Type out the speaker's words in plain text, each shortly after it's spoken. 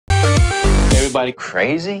anybody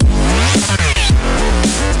crazy?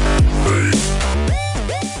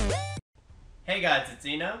 Hey guys, it's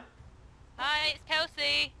Zeno. Hi, it's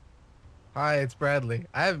Kelsey. Hi, it's Bradley.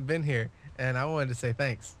 I haven't been here, and I wanted to say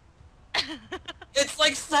thanks. It's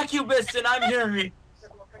like succubus, and I'm Harry.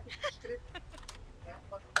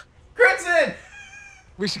 Crimson!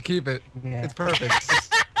 We should keep it. Yeah. It's perfect.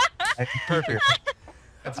 It's perfect.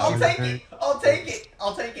 That's I'll all take we it. I'll take it.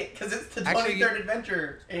 I'll take it because it's the Actually, 23rd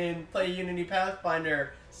adventure in Play Unity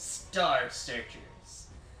Pathfinder Star Searchers.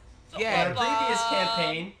 Yeah. In our previous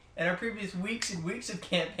campaign, in our previous weeks and weeks of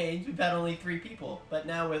campaigns, we've had only 3 people. But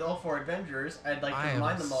now with all 4 adventurers, I'd like to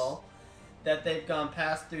remind them all that they've gone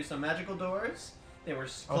past through some magical doors. They were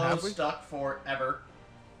closed, stuck forever.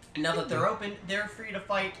 And now that they're open, they're free to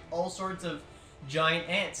fight all sorts of giant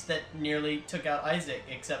ants that nearly took out Isaac,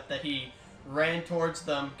 except that he ran towards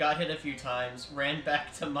them, got hit a few times, ran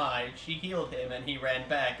back to Mai, she healed him, and he ran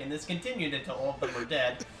back, and this continued until all of them were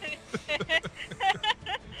dead.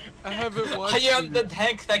 I haven't watched I am the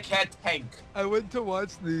tank that can't tank. I went to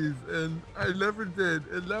watch these, and I never did,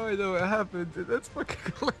 and now I know what happened, and that's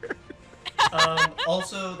fucking hilarious.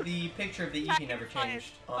 Also, the picture of the Eevee never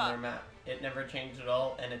changed on their map. It never changed at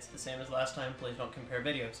all, and it's the same as last time. Please don't compare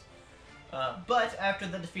videos. But after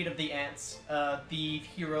the defeat of the ants, the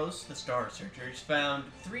heroes, the Star Searchers, found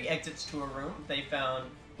 3 exits to a room. They found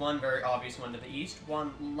one very obvious one to the east,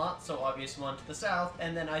 one not so obvious one to the south,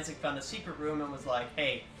 and then Isaac found a secret room and was like,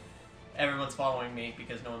 hey, everyone's following me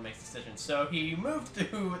because no one makes decisions. So he moved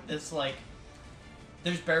through this, like,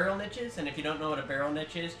 there's barrel niches, and if you don't know what a barrel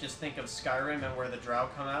niche is, just think of Skyrim and where the drow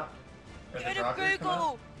come out. Or the Go to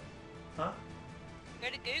Google. Huh? Go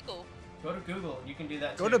to Google. Go to Google. You can do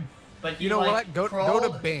that too. Go to, But he, you know like, what? Go crawled,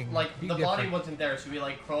 to Bing. Like, Be the different. body wasn't there, so he,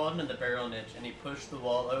 like, crawled into the barrel niche, and he pushed the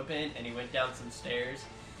wall open, and he went down some stairs,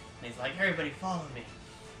 and he's like, everybody follow me.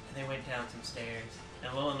 And they went down some stairs,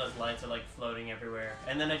 and lo and those lights are, like, floating everywhere.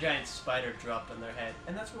 And then a giant spider dropped on their head.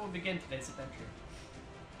 And that's where we'll begin today's adventure.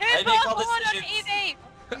 Who make bought all the one on decisions.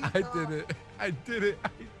 Eevee? I did it. I did it.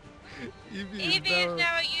 Eevee is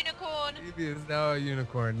now a unicorn. Eevee is now a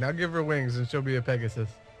unicorn. Now give her wings, and she'll be a Pegasus.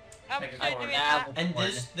 I'm Pegasus. doing Now- that. And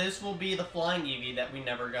this will be the flying Eevee that we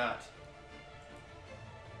never got.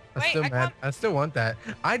 I'm Wait, still I mad. can't- I still want that.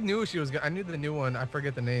 I knew she was. I knew the new one. I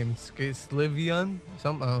forget the name. Slivian.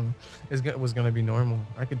 Some was gonna be normal.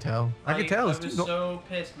 I could tell. I could tell. I It's was too so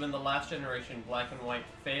pissed when the last generation, Black and White,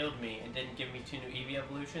 failed me and didn't give me 2 new Eevee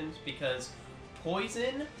evolutions because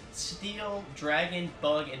Poison, Steel, Dragon,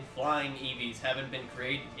 Bug, and Flying Eevees haven't been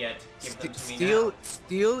created yet. Give them to me now.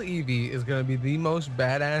 Steel Eevee is gonna be the most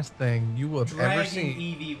badass thing you will have ever Dragon seen.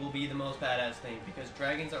 Eevee will be the most badass thing because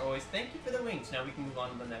dragons are always. Thank you for the wings. Now we can move on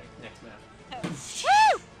to the next map.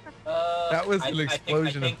 That was an I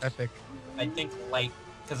explosion think, of epic. I think light,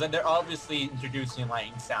 because they're obviously introducing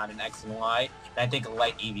light and sound in X and Y, and I think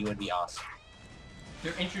light Eevee would be awesome.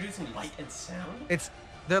 They're introducing light and sound. It's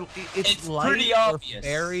It's light pretty or obvious.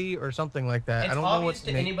 fairy or something like that. It's I don't know what obvious to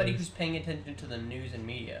name anybody is. who's paying attention to the news and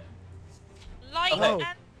media. Light Oh, and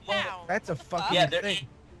sound. That's a fucking Yeah, they're thing.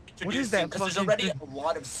 What is that Because there's fucking already thing? a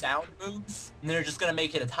lot of sound moves, and they're just gonna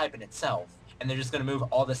make it a type in itself, and they're just gonna move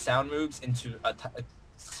all the sound moves into a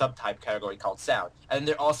subtype category called sound, and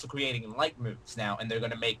they're also creating light moves now, and they're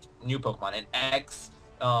gonna make new Pokemon. And X,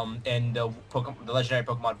 and the legendary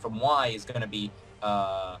Pokemon from Y is gonna be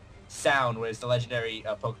sound, whereas the legendary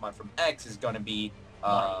Pokemon from X is gonna be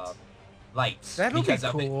light. That'll be because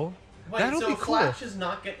of it. cool. Wait, That'll so be cool. Flash is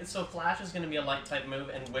not get. So Flash is going to be a light type move,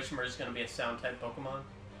 and Wishmer is going to be a sound type Pokemon.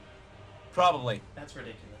 Probably. That's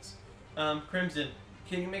ridiculous. Crimson,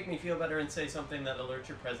 can you make me feel better and say something that alerts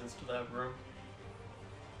your presence to that room?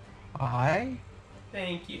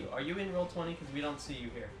 Thank you. Are you in Roll20? Because we don't see you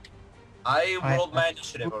here. I rolled my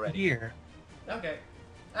initiative already. Here. Okay.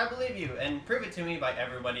 I believe you, and prove it to me by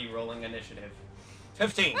everybody rolling initiative.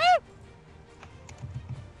 15. Let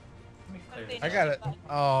me clear this. I got it.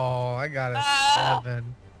 Oh, I got a Ah.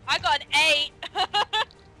 7. I got an 8.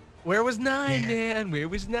 Where was 9, man? Where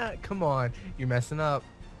was 9? Come on, you're messing up.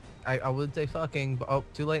 I would say fucking, but oh,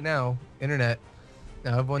 too late now. Internet.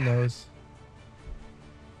 Now everyone knows.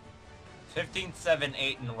 15, 7,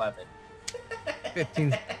 8, and 11.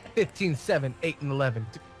 15, 7, 8, and 11.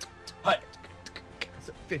 What?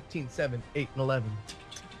 15, 7, 8, and 11.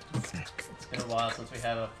 It's been a while since we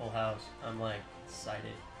had a full house. I'm like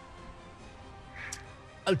excited.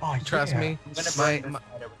 Trust me, I'm gonna my, burn my, this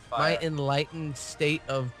spider with my fire. enlightened state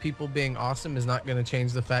of people being awesome is not going to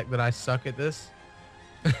change the fact that I suck at this.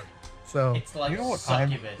 So, It's like You know what time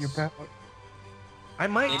succubus. you're back? I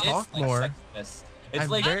might It is talk like more. sexiness. It's I'm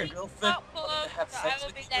like very- a girlfriend Not full of, have so I sex will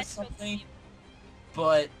with be you or less something, confused.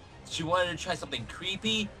 but She wanted to try something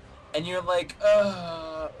creepy, and you're like,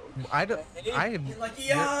 I don't. okay. I have. You're like,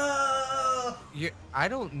 yeah. I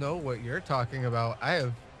don't know what you're talking about. I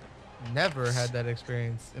have never had that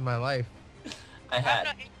experience in my life. I I'm had.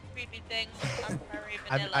 not into creepy things. I'm very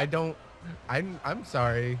I vanilla. don't. I'm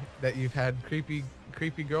sorry that you've had creepy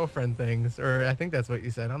girlfriend things, or I think that's what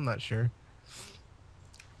you said. I'm not sure.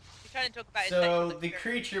 You're trying to talk about his So sexual the experience.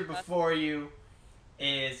 creature before you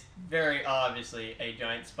is very obviously a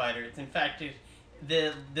giant spider. It's in fact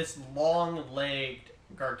this long-legged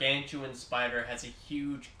gargantuan spider has a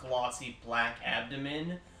huge glossy black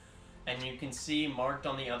abdomen, and you can see marked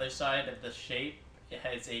on the other side of the shape it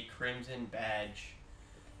has a crimson badge.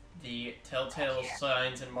 The telltale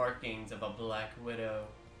signs and markings of a black widow,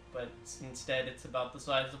 but instead it's about the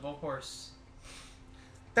size of a horse.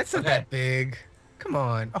 That's not Okay. that big. Come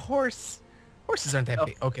on, a horse. Horses aren't that Oh.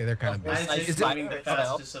 big. Okay, they're kind of big. Nice. I'm Nice just spider doing the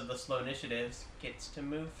itself. fastest of the slow initiatives gets to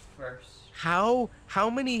move first. How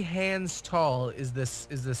many hands tall is this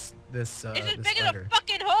It's as this big as a spider?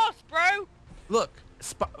 fucking horse, bro! Look,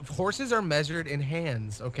 horses are measured in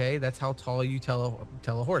hands. Okay, that's how tall you tell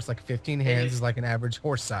a horse. Like 15 hands is like an average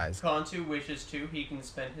horse size. Kantu wishes to, he can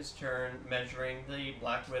spend his turn measuring the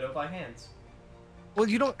Black Widow by hands. Well,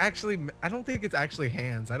 you don't actually. I don't think it's actually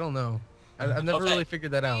hands. I don't know. I've never Okay. really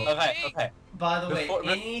figured that out. Okay. By the way, Before-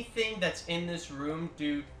 anything that's in this room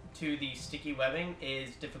due to the sticky webbing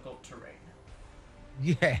is difficult terrain.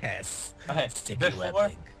 Yes. Okay. Sticky Before,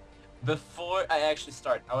 webbing. before I actually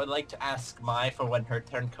start, I would like to ask Mai for when her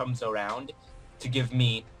turn comes around to give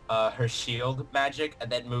me her shield magic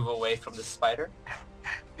and then move away from the spider.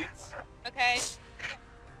 Okay.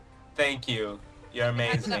 Thank you. You're Handle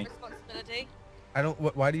that amazing. responsibility. I don't.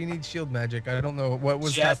 Why do you need shield magic? I don't know what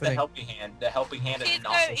was She has happening. the helping hand, and He's, an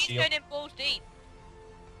awesome he's shield. going in balls deep.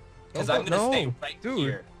 Because Don't I'm gonna go- stay no, right dude.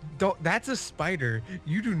 here. Don't. That's a spider.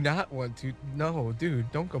 You do not want to. No,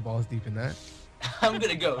 dude. Don't go balls deep in that. I'm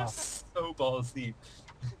gonna go so balls deep.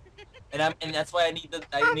 And that's why I need the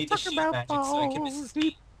talking shield about magic so I can balls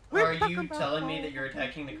escape. Are you telling me that you're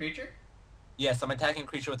attacking the creature? Yes, I'm attacking a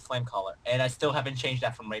creature with flame collar, and I still haven't changed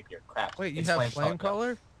that from rapier. Crap. Wait, you It's have flame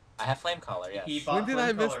collar. color? I have flame collar. Yes. He bought When did flame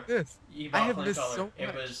I miss color. this? He I bought have flame missed color. so It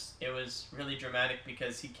much. was really dramatic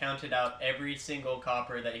because he counted out every single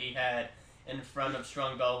copper that he had in front of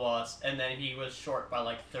Strong Belwas, and then he was short by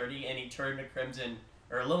like 30, and he turned to Crimson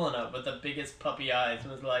or Lilina with the biggest puppy eyes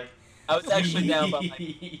and was like, I was actually down by like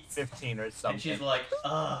 "Please." 15 or something. And she's like,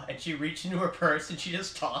 and she reached into her purse and she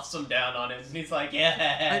just tossed him down on him, and he's like,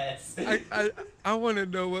 yes. I want to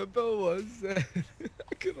know what Belwas said.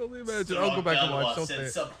 I can only imagine. I'll go back and watch. Don't say said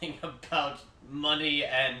it. something about money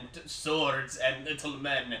and swords and little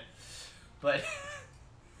men, but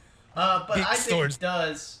Big I think swords. he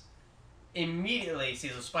does immediately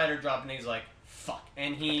sees a spider drop and he's like, fuck,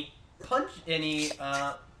 and he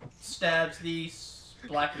stabs the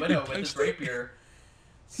Black Widow with his rapier,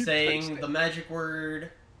 saying the magic word.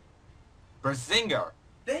 Berzinger.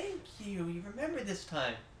 Thank you. You remember this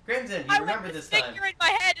time. Crimson, you I remember went this to time. finger in my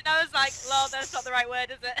head and I was like, lol, that's not the right word,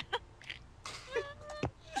 is it?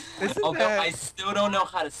 Isn't Although that- I still don't know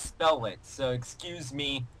how to spell it, so excuse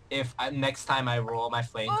me if next time I roll my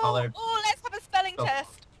flame color. Oh, let's have a spelling Oh.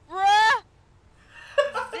 test. Bruh.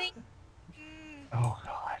 Zing. Oh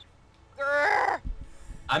God. Grr.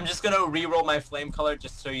 I'm just gonna re-roll my flame color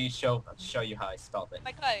just so you show you how I spelled it. Am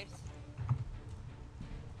I close?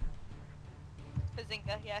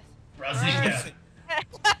 Bazinga, yes. Razinga.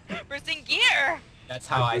 Bazingier. That's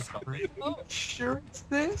how I spelled it. Oh, Sure, it's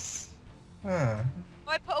this. Huh.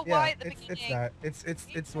 I put a Yeah, Y at the it's beginning. that.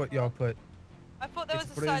 It's what y'all put. I thought there was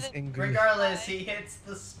It's a what it is silent. in Greek. Regardless, he hits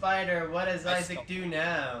the spider. What does I Isaac stop. do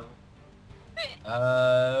now?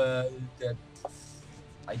 That-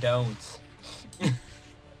 I don't.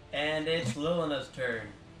 And it's Lilina's turn.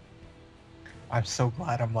 I'm so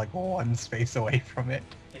glad I'm like one space away from it.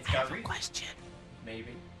 It's got reach. question.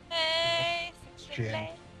 Maybe. Hey, Jim.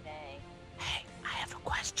 Hey, I have a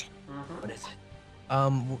question. Mm-hmm. What is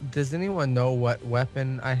it? Does anyone know what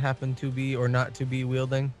weapon I happen to be or not to be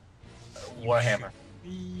wielding? Warhammer.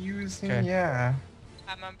 Using, Okay. yeah.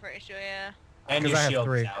 I'm pretty sure, yeah. And 'Cause your I have shield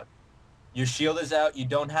is 3. out. Your shield is out. You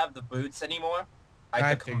don't have the boots anymore. I I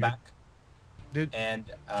could come figured. back. Dude. And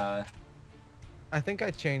I think I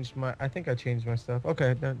changed my stuff.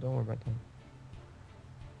 Okay, don't worry about that.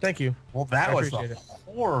 Thank you. Well, that I was appreciate it.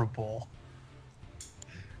 horrible.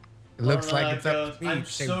 It looks like it's up to me. I'm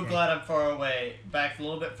Say so what? glad I'm far away. Back a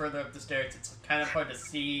little bit further up the stairs. It's kind of hard to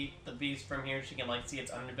see the beast from here. She can like see its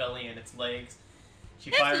underbelly and its legs. She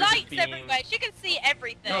There's fires a lights beam. everywhere. She can see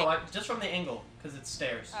everything. No, just from the angle, because it's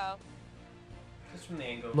stairs. Oh. Just from the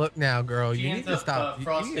angle. Look now, girl. She You ends need to up, stop. You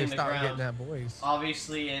frosting need to the stop ground. getting that voice.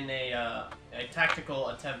 Obviously, in a tactical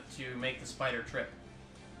attempt to make the spider trip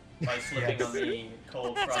by slipping on the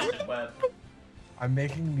cold frosted web. I'm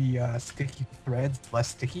making the sticky threads less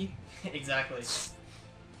sticky. Exactly.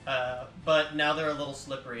 But now they're a little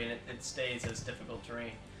slippery, and it stays as difficult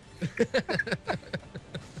terrain.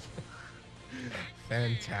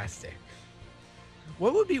 Fantastic.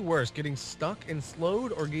 What would be worse, getting stuck and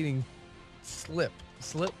slowed, or getting slipping?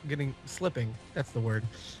 That's the word.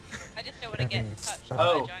 I just don't want to get touched by a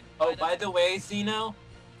Oh, giant oh, spider. by the way, Zeno,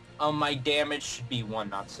 my damage should be 1,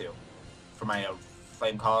 not 2. For my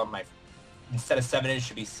flame column, instead of 7, it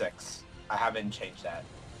should be 6. I haven't changed that.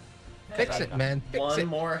 Fix it, man. Fix One it.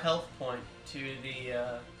 more health point to the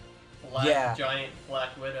black giant black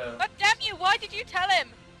widow. God damn you! Why did you tell him?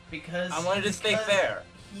 Because I wanted to stay fair.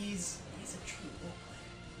 He's a true role player,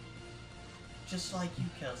 just like you,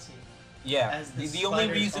 Kelsey. Yeah, As the the only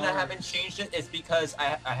spider's reason I haven't arms. changed it is because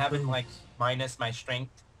I haven't, like, minus my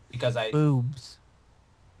strength, because I... Boobs.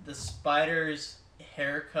 The spider's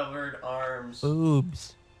hair-covered arms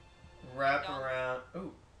Boobs. wrap around.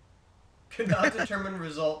 Ooh. Could not determine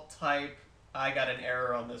result type. I got an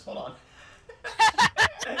error on this. Hold on. The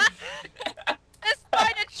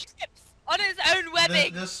spider trips on his own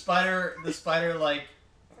webbing. The spider like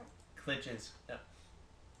glitches. No.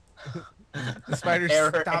 The spider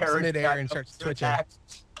stops midair and starts twitching.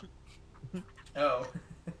 Oh.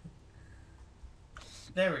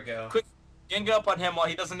 There we go. Quick, gang up on him while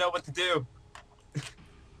he doesn't know what to do.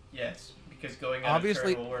 Yes, because going out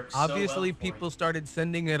Obviously, of turn will work obviously, so well for people you. started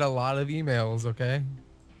sending it a lot of emails. Okay.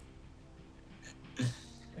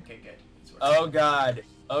 Okay, good. It's working.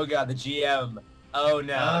 Oh god, the GM. Oh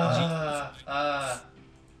no.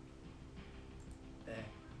 There.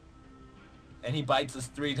 And he bites us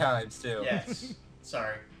 3 times too. Yes.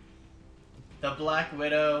 Sorry. The Black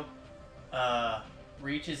Widow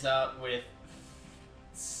reaches out with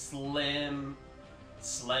slim,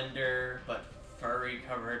 slender, but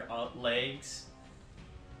furry-covered legs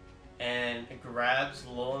and grabs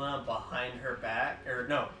Luna behind her back. Or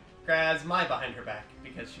no, grabs my behind her back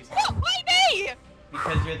because she's... Why me?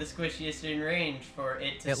 Because you're the squishiest in range for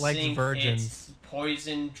it to It likes sink virgins. its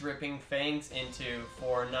poison-dripping fangs into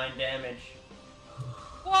for 9 damage.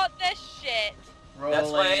 What the shit? Roll That's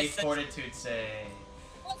why I a said- fortitude save.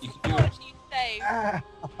 What's You the can do it. fortitude save?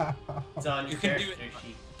 It's on your You can do character it.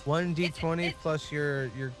 sheet. 1d20 it's- plus your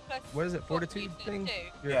Plus what is it? Fortitude thing?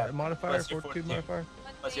 Your Yeah, modifier, plus your fortitude fortitude. modifier.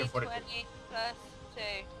 Plus your fortitude. 20 plus 2.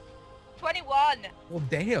 21! Well,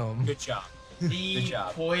 damn. Good job. The Good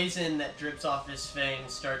job. poison that drips off his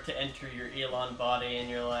fangs start to enter your Elon body, and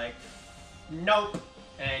you're like, nope,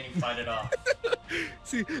 and you fight it off.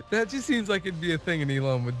 See, that just seems like it'd be a thing an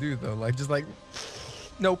Elon would do, though. Like, just like,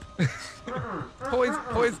 nope. Poison.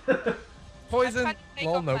 Poison. I'm trying to take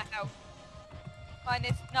Lol, off my nope. health.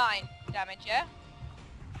 Minus 9 damage, yeah?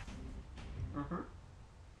 Mhm.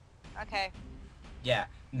 Okay. Yeah,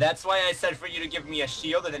 that's why I said for you to give me a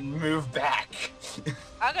shield and then move back.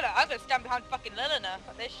 I'm gonna stand behind fucking Lilina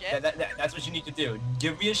for this shit. That's what you need to do.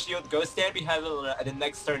 Give me a shield, go stand behind Lilina, and then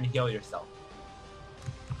next turn heal yourself.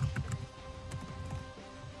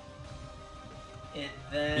 It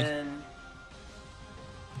then...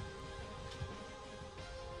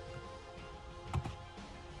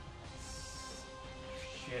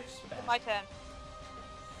 shifts back. My turn.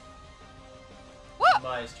 What?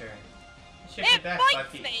 Maya's turn. Shifted It back 5 bites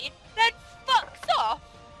feet. me, then fucks off.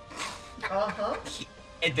 Uh-huh.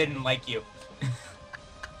 It didn't like you.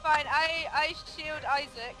 Fine, I shield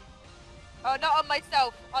Isaac. Oh, not on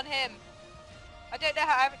myself, on him. I don't know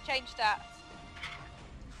how I haven't changed that.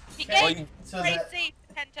 He Okay. gained So that AC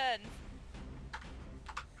for 10 turns.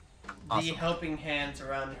 the Awesome. helping hands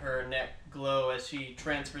around her neck glow as she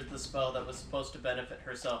transfers the spell that was supposed to benefit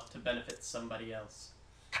herself to benefit somebody else.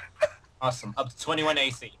 Awesome. Up to 21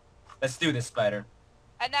 AC. Let's do this, Spider.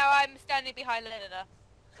 And now I'm standing behind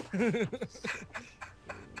Lilina.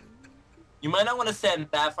 You might not want to stand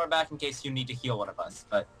that far back in case you need to heal one of us,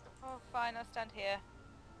 but... Oh, fine, I'll stand here.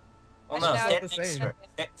 Well, I no, should stand have- next to her.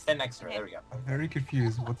 Stand next to her. There we go. I'm very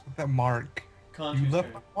confused. What's with that mark? You Conjure's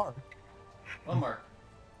left turn. a mark. One mark.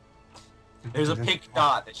 There's a pink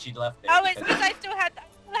dot that she left there. Oh, it's because I still had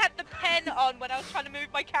the pen on when I was trying to move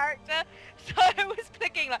my character, so I was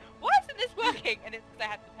clicking like, why isn't this working? And it's because I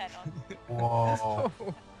had the pen on. Whoa.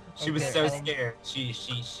 She was Okay. so scared. She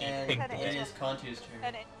And picked Turn it it it. is Conjure's Turn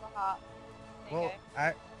turn. it into a heart. There you Well, go.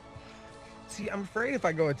 I see. I'm afraid if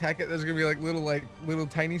I go attack it, there's gonna be like little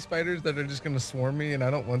tiny spiders that are just gonna swarm me, and I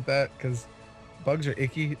don't want that because bugs are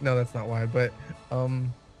icky. No, that's not why. But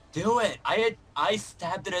Do it. I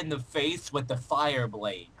stabbed it in the face with the fire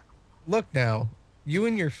blade. Look now, you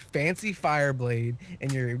and your fancy fire blade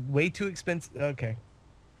and your way too expensive. Okay.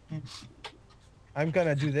 I'm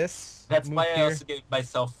gonna do this. That's move why I here. also gave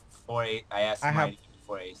myself 4A. I asked I mine have-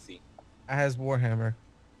 for AC. I has Warhammer,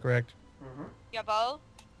 correct? Mm-hmm. Jawel.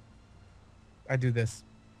 I do this.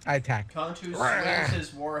 I attack. Kontu swings his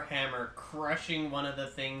warhammer, crushing one of the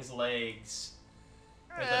thing's legs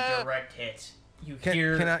with a direct hit. You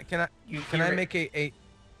hear. Can I it- make a?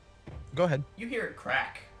 Go ahead. You hear it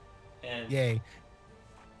crack, and Yay.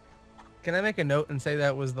 Can I make a note and say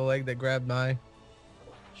that was the leg that grabbed my?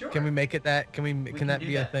 sure. Can we make it that? Can we? We Can that do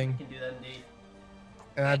be a thing? We can do that indeed.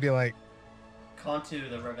 And I'd be like, Kontu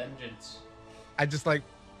the Revengeance. I just like,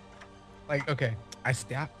 okay. I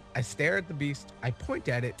stare at the beast. I point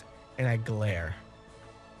at it, and I glare.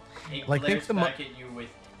 It Like, think glares the back at you with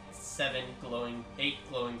 8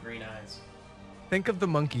 glowing green eyes. Think of the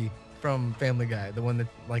monkey from Family Guy, the one that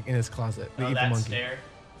like in his closet, the Oh, evil that monkey. stare.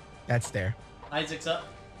 That stare. Isaac's up.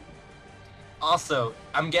 Also,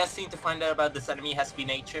 I'm guessing to find out about this enemy has to be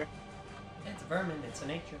nature. It's vermin. It's a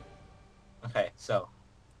nature. Okay, so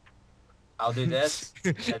I'll do this,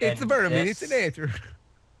 It's a bird. I mean, it's an answer.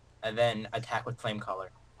 and then attack with flame color.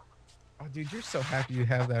 Oh, dude, you're so happy you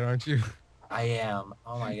have that, aren't you? I am.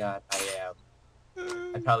 Oh my god, I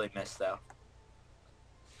am. I probably missed though.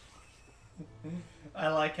 I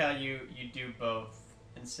like how you do both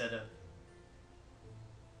instead of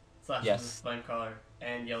slashes Yes. with flame collar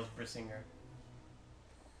and yells Brissinger.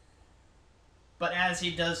 But as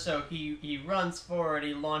he does so, he runs forward,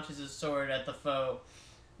 he launches his sword at the foe,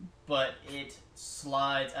 but it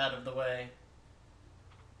slides out of the way.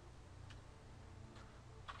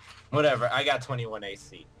 Whatever, I got 21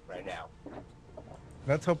 AC right now.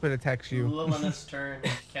 Let's hope it attacks you. Lilina's turn.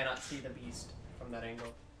 Cannot see the beast from that angle.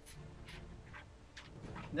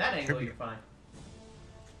 That angle, you're fine.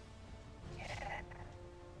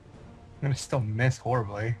 I'm gonna still miss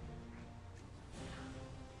horribly.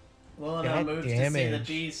 Lilina That moves to see the damage.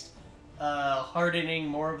 beast, hardening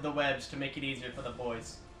more of the webs to make it easier for the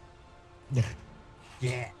boys.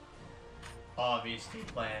 Yeah. Obviously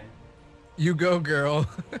planned. You go, girl.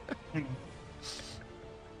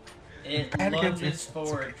 It Bad against lunges it.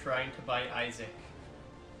 forward, trying to bite Isaac.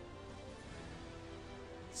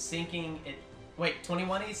 Sinking it. Wait,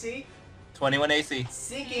 21 AC? 21 AC.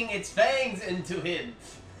 Sinking its fangs into him.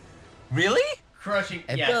 Really? Crushing.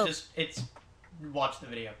 It's Yeah, up. it's. Watch the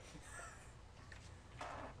video.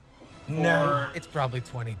 No. For It's probably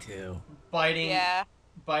 22. biting, Yeah.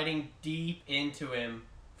 biting deep into him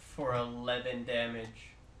for 11 damage.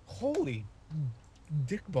 Holy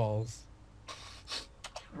dick balls.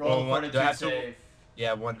 Roll Well, what- do I fortitude have to- save.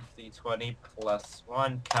 Yeah, 1d20 plus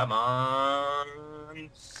 1. Come on.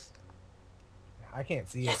 I can't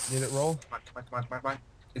see it. Did it roll? Come on.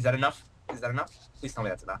 Is that enough? Please tell me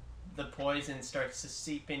that's enough. The poison starts to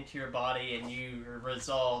seep into your body, and your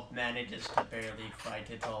resolve manages to barely fight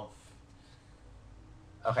it off.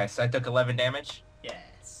 Okay, so I took 11 damage.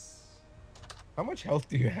 Yes. How much health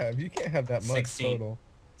do you have? You can't have that much 16. total.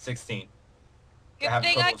 16. Good have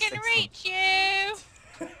thing I total can 16. reach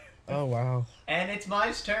you. Oh, wow. And it's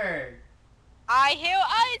my turn. I heal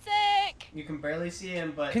Isaac. You can barely see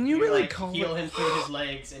him, but Can you really like, call heal it- him through his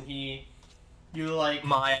legs, and you like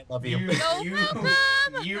I love you.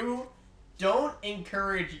 you don't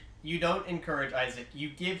encourage Isaac. You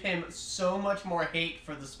give him so much more hate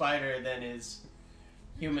for the spider than is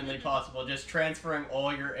humanly possible. Just transferring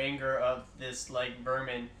all your anger of this like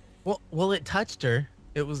vermin. Well, it touched her.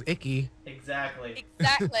 It was icky. Exactly.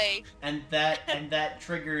 Exactly. And that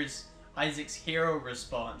triggers Isaac's hero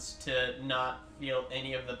response to not feel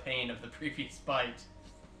any of the pain of the previous bite,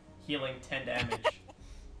 healing 10 damage.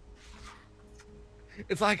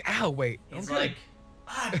 It's like, ow, wait. He's I'm like,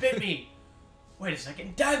 it bit me. Wait a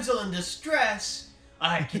second, damsel in distress.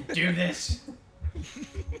 I can do this.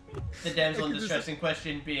 The damsel in distress in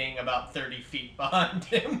question being about 30 feet behind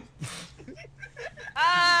him.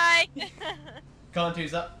 Hi.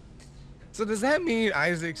 Kontu's up. So does that mean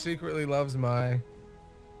Isaac secretly loves my?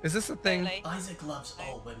 Is this a thing? Really? Isaac loves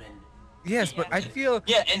all women. Yes, but I feel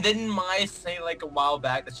Yeah, and didn't Mai say like a while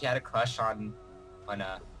back that she had a crush on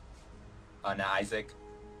Isaac?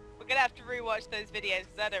 We're gonna have to rewatch those videos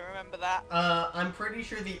because I don't remember that. I'm pretty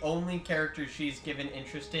sure the only character she's given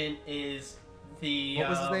interest in is the what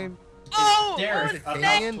was his name? is Oh, Derek. was it of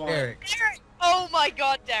Derek? House Derek. Derek. Oh my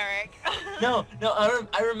God, Derek. No,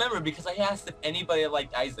 I remember because I asked if anybody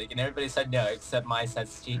liked Isaac, and everybody said no, except Mai said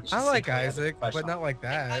she I like secretly has a Isaac, crush but on not like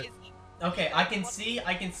that. Isaac. Okay, I can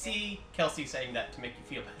see Kelsey saying that to make you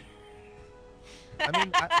feel better. I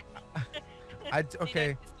mean,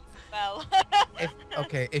 okay. well.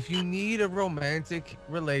 If you need a romantic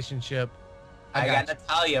relationship, I got you.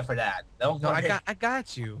 Natalia for that. Don't No, worry. I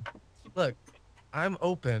got you. Look, I'm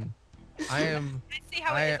open. I am. I see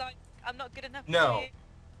how it is. I'm not good enough No. for you.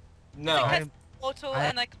 No. Because I'm. mortal I-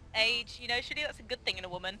 and like age, you know, surely that's a good thing in a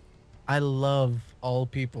woman. I love all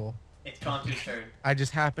people. It's Kantu's turn. I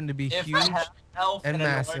just happen to be If huge, a elf and and a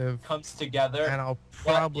Nord massive, comes together, and I'll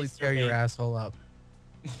what probably is your tear your name? asshole up.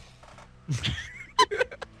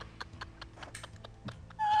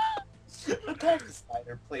 attack the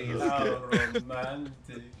spider, please. How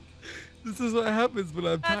romantic. This is what happens when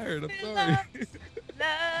I'm tired. I'm sorry.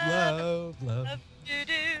 Love, Love. love to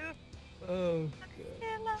do. Oh.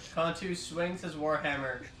 Kantu swings his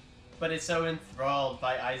warhammer, but is so enthralled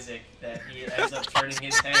by Isaac that he ends up turning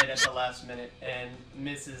his head at the last minute and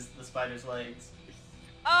misses the spider's legs.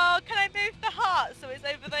 Oh, can I move the heart so it's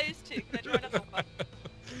over those two? Can I draw another one?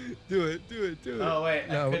 Do it. Oh wait,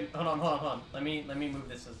 No. I couldn't. Hold on. Let me move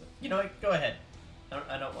this as a. You know what? Go ahead.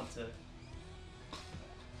 I don't want to.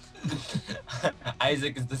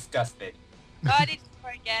 Isaac is disgusted. Oh, I need to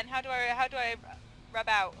try again. How do I rub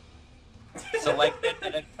out? Select it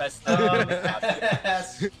and then press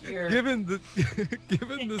the Here. Given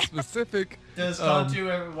the specific, Does Kantu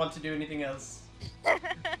ever want to do anything else?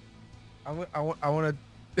 I want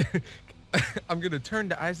to. I'm gonna turn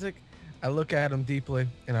to Isaac. I look at him deeply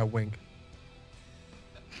and I wink.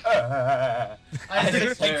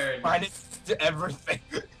 Isaac's turn. Minus to everything.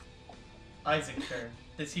 Isaac's turn.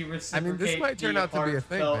 Does he I reciprocate mean, this might turn the out to be a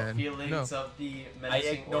thing, heartfelt man. feelings No. of the I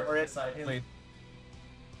menacing ignore orc it. beside him? Please.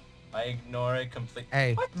 I ignore it completely.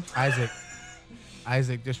 Hey,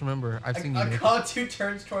 Isaac, just remember, I've seen you naked. Kantu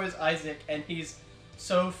turns towards Isaac, and he's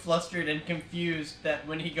so flustered and confused that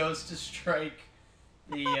when he goes to strike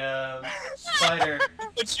the spider,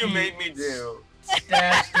 What you made me do.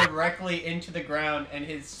 stabs directly into the ground, and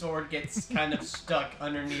his sword gets kind of stuck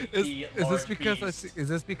underneath the Is large this because piece. is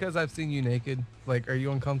this because I've seen you naked? Like, are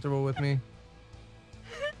you uncomfortable with me?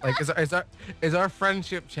 Like, is our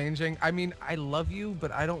friendship changing? I mean, I love you,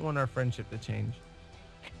 but I don't want our friendship to change.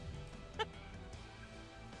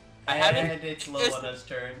 I haven't. And it's Lowana's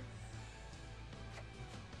turn.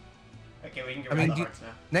 Okay, we can get I rid mean, of the hearts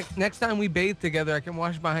now. Next time we bathe together, I can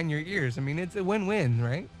wash behind your ears. I mean, it's a win-win,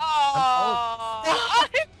 right? Oh,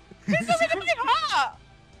 this is really hot.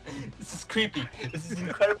 This is creepy. This is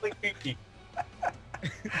incredibly creepy.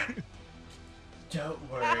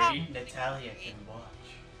 Don't worry, Natalia can watch.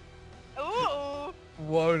 Ooh.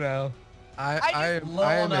 Whoa, now. I am a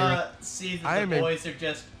Lona sees I that am the a- boys are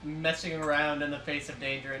just messing around in the face of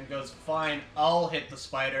danger and goes, fine, I'll hit the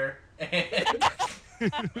spider. And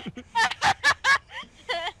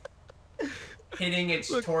hitting its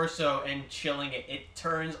Look. torso and chilling it. It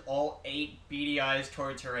turns all 8 beady eyes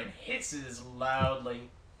towards her and hisses loudly.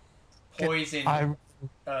 Poison I'm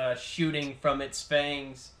shooting from its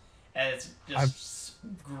fangs as just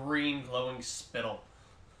green glowing spittle.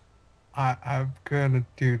 I'm gonna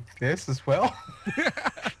do this as well.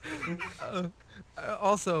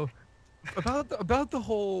 Also, about the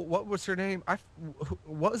whole, what was her name?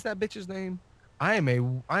 What was that bitch's name?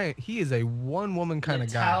 He is a one-woman kind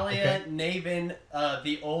of guy. Natalia, Okay? Naven,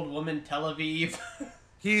 the old woman, Tel Aviv.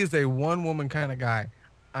 He is a one-woman kind of guy.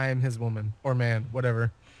 I am his woman or man,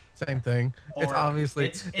 whatever. Same thing. It's Or-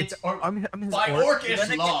 obviously I'm his by orc. You're orcish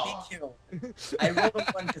gonna law. get me killed. I rolled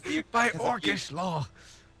a one because you. By because of you. orcish law.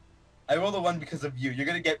 I rolled a one because of you. You're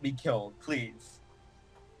gonna get me killed, please.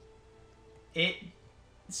 It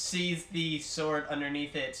sees the sword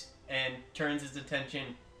underneath it and turns its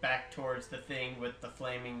attention back towards the thing with the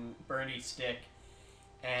flaming Bernie stick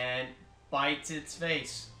and bites its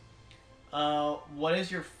face. What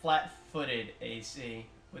is your flat-footed AC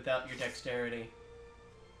without your dexterity?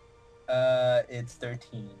 It's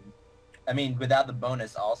 13. I mean, without the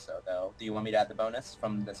bonus also, though. Do you want me to add the bonus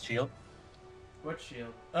from the shield? What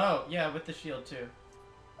shield? Oh, yeah, with the shield too.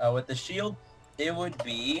 With the shield, it would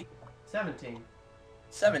be 17.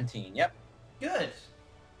 17, yep. Good.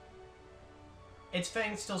 Its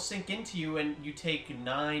fangs still sink into you and you take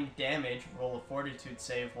 9 damage. Roll a fortitude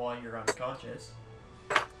save while you're unconscious.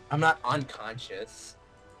 I'm not unconscious.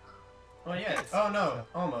 Oh yeah. Oh no,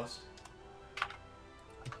 almost.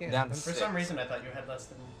 Down to For 6. some reason I thought you had less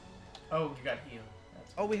than... Oh, you got healed.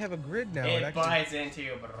 That's... Oh, we have a grid now. It actually- buys into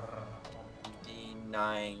you.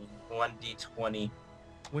 D9, 1d20.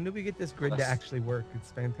 When did we get this grid to actually work?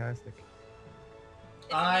 It's fantastic. It's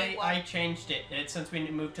a new one. I changed it. It's since we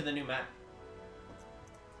moved to the new map.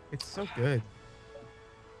 It's so good.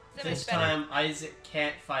 So This much better. time Isaac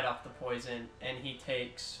can't fight off the poison and he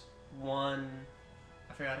takes 1...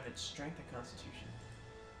 I forgot if it's strength or constitution.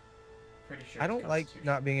 pretty sure. I it's don't like Constitution.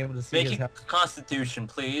 not being able to see Make his it health. Constitution,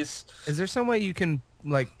 please. Is there some way you can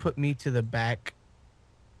like put me to the back,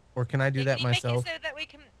 or can I do that Can you myself? make it so that we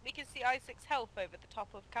can see Isaac's health over the top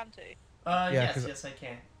of Cantu? Yeah, Yes, I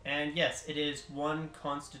can. And yes, it is 1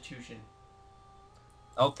 Constitution.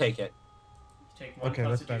 I'll take it. Take 1 Okay,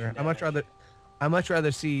 that's better. Constitution I much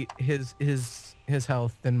rather see his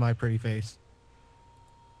health than my pretty face.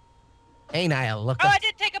 Ain't I a looker? Oh, I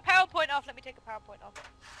did take a PowerPoint off. Let me take a PowerPoint off.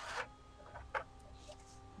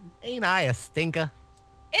 Ain't I a stinker?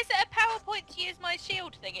 Is it a PowerPoint to use my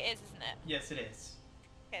shield thing? It is, isn't it? Yes, it is.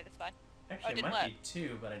 Okay, that's fine. Actually, it didn't might work. be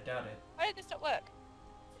 2, but I doubt it. Why did this not work?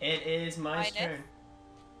 It is my Minus. turn.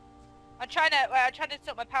 I'm trying to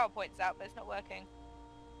sort my PowerPoints out, but it's not working.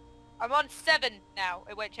 I'm on 7 now.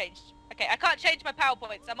 It won't change. Okay, I can't change my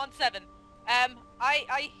PowerPoints. I'm on 7.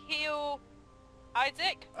 I heal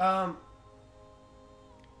Isaac.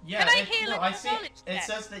 Yeah, Can I heal no, and I see. knowledge It check?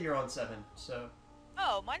 says that you're on 7, so.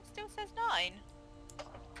 Oh, mine still says 9.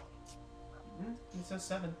 It says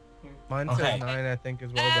 7. Here. Mine Okay. says 9, I think,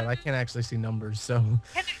 as well, but I can't actually see numbers, so.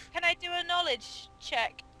 Can I do a knowledge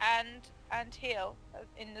check and heal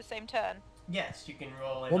in the same turn? Yes, you can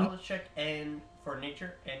roll a Well, knowledge check and for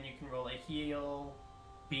nature, and you can roll a heal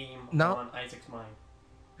beam No. on Isaac's mind.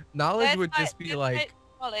 Knowledge There's would my- just be there's like,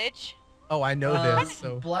 my knowledge. oh, I know this,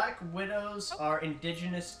 so. Black widows are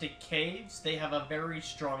indigenous to caves. They have a very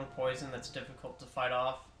strong poison that's difficult to fight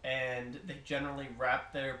off, and they generally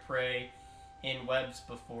wrap their prey in webs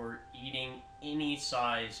before eating any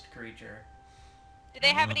sized creature. Do they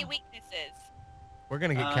have any weaknesses? We're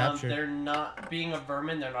gonna get captured. They're not, being a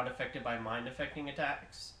vermin, they're not affected by mind affecting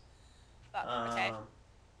attacks. Okay.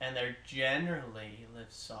 And they're generally live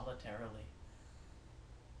solitarily.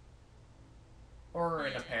 Or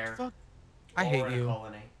in a pair. Fuck. I or hate in a you.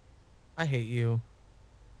 colony. I hate you.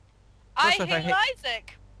 I First off, I heal hate-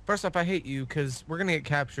 Isaac. First off, I hate you, because we're gonna get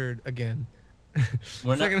captured again.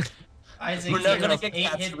 We're not- Second, Isaac We're not gonna heals get 8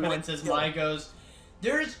 captured, hit we're gonna points as kill Mai him. goes,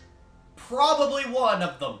 there's probably one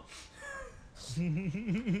of them.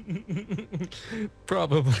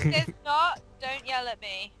 probably. If there's not, don't yell at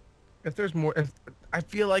me. If there's more, if I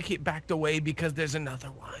feel like he backed away because there's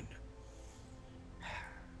another one.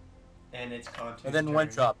 And it's Contu's And then one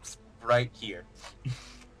turn. drops right here.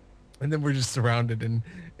 And then we're just surrounded, and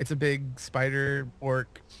it's a big spider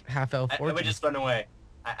orc, half-elf I orc. would just run away.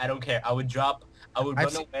 I don't care. I would drop. I would I've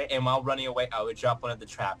run seen- away, and while running away, I would drop one of the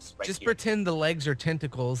traps right Just here. pretend the legs are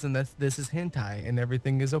tentacles, and this is hentai, and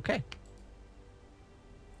everything is okay.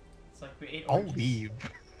 It's like we ate I'll oranges. leave.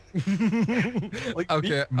 Like,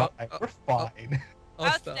 Okay, we're fine.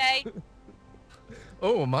 I'll stop. stay.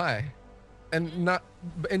 Oh my, and not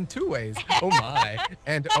in 2 ways. Oh my,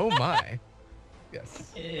 and oh my.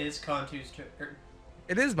 Yes, It is Contu's turn.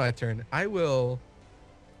 it is my turn. I will.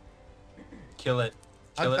 Kill it.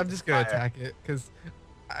 Kill it I'm with just gonna fire. attack it because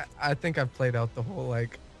I think I've played out the whole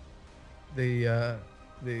like the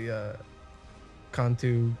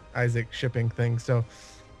Cantu Isaac shipping thing. So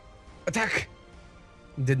attack.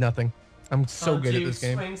 Did nothing. I'm so good at Contu this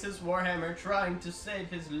game. swings his warhammer trying to save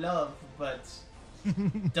his love, but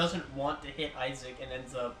doesn't want to hit Isaac and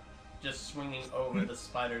ends up just swinging over the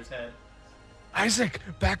spider's head. Isaac,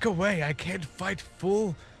 back away. I can't fight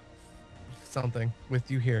full something with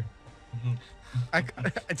you here. I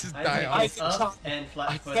just die Isaac off. is Isaac, up and I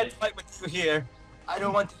flat-footed. can't fight with you here. I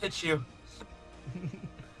don't want to hit you.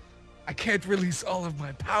 I can't release all of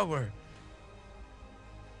my power.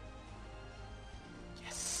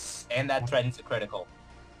 Yes. And that threatens a critical.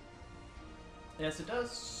 Yes, it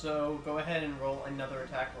does. So go ahead and roll another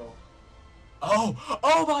attack roll. Oh!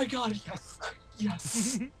 Oh my god! Yes!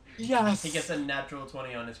 Yes! Yes! He gets a natural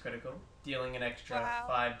 20 on his critical, dealing an extra Wow.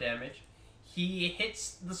 5 damage. He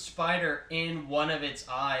hits the spider in one of its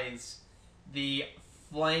eyes. The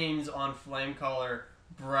flames on Flamecaller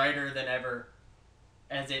brighter than ever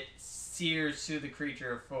as it sears through the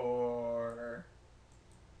creature for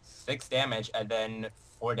 6 damage and then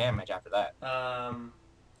 4 damage after that.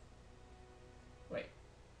 wait.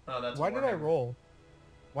 Oh, that's Why did I Warhammer. roll?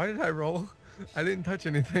 Why did I roll? I didn't touch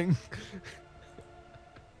anything.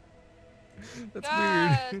 That's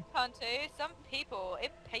God, weird. Cantu, some people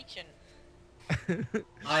impatient.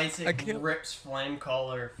 I Isaac can't- rips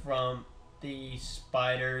Flamecaller from the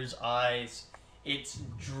spider's eyes. It's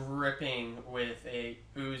dripping with a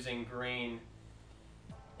oozing green.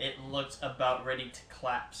 It looks about ready to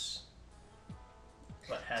collapse.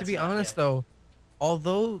 But has To be not honest, yet. though,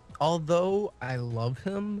 although I love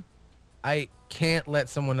him, I can't let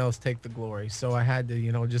someone else take the glory. So I had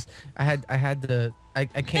to, I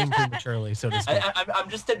came prematurely, so to speak. I'm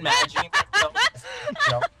just imagining myself,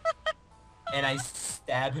 you know, and I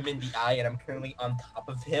stab him in the eye, and I'm currently on top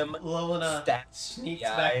of him. Lilina Stab sneaks the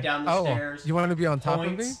back eye. down the Oh, stairs. you want to be on top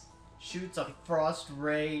of me? Points, shoots a frost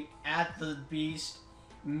ray at the beast,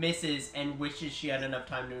 misses, and wishes she had enough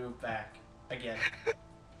time to move back again.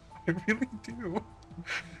 I really do.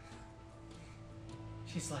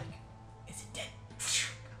 She's like, is it dead?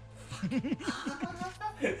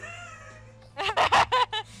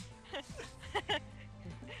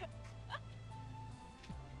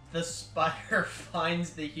 The spider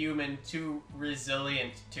finds the human too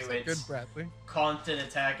resilient to Good, its Bradley. constant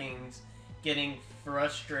attackings, getting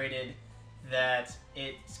frustrated that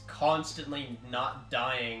it's constantly not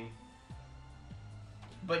dying.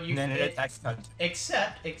 But you And then it attacks Cunt.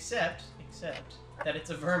 except that it's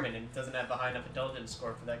a vermin and it doesn't have a high enough intelligence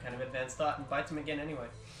score for that kind of advanced thought and bites him again anyway.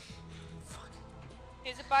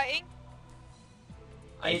 Who's it biting?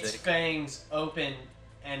 Its Isaac. fangs open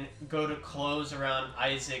and go to close around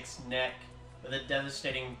Isaac's neck with a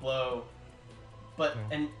devastating blow, but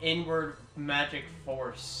an inward magic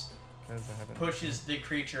force pushes the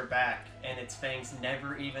creature back, and its fangs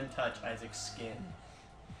never even touch Isaac's skin.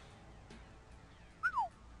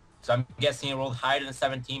 So I'm guessing it rolled higher than a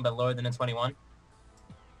 17, but lower than a 21.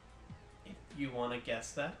 If you want to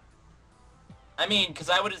guess that. I mean, because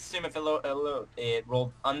I would assume if it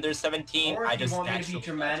rolled under 17, Or if I you just want me to be naturally-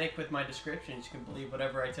 dramatic with my descriptions, you can believe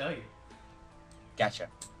whatever I tell you. Gotcha.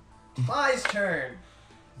 Mai's turn!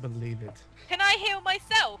 Believe it. Can I heal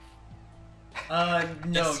myself? No,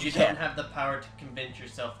 Yes, you you don't can. have the power to convince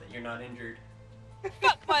yourself that you're not injured.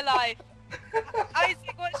 Fuck my life.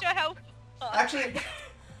 Isaac, what's your health? Actually,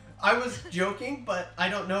 I was joking, but I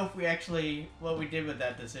don't know if we actually, what we did with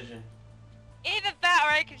that decision. Either that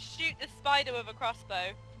or I can shoot the spider with a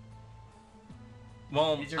crossbow.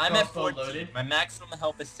 Well, Is your I'm at crossbow 14. loaded? My maximum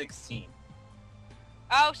health is 16.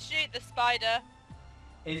 I'll shoot the spider.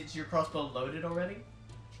 Is your crossbow loaded already?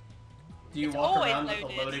 Do you It's walk always around with a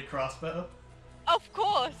loaded. loaded crossbow? Of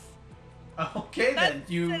course. Okay then, That's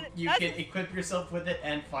you that's- can equip yourself with it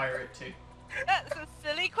and fire it too. That's a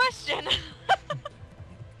silly question.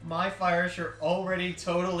 My fires your already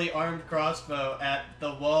totally armed crossbow at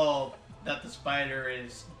the wall that the spider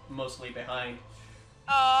is mostly behind.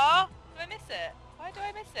 Aww. Do I miss it? Why do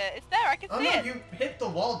I miss it? It's there, I can Oh see no, it. you hit the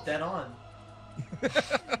wall dead on. You're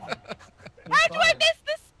How do I fine. miss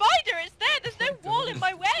the spider? It's there, there's no wall in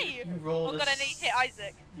my way. You Oh rolled god, I need to hit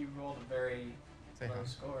Isaac. You rolled a very Say low hi.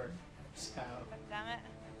 score. So, God damn it.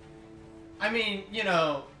 I mean, you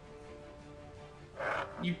know,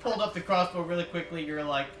 you pulled up the crossbow really quickly. You're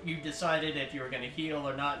like, you decided if you were gonna heal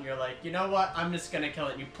or not, and you're like, you know what? I'm just gonna kill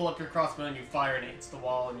it. You pull up your crossbow and you fire, and it hits the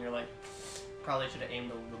wall, and you're like, probably should have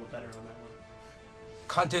aimed a little better on that one.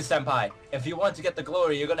 Kanto Senpai, if you want to get the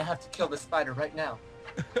glory, you're gonna have to kill the spider right now.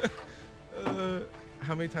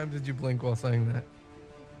 How many times did you blink while saying that?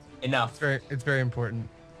 Enough. It's very important.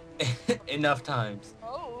 Enough times.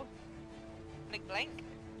 Oh. Blink blink.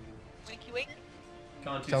 Winky wink.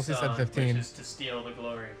 Chelsea said 15. wishes to steal the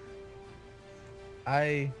glory.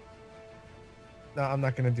 No, I'm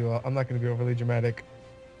not gonna be overly dramatic.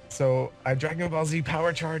 So I Dragon Ball Z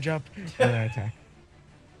power charge up and I attack.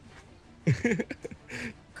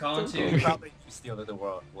 Kantu, You probably do steal the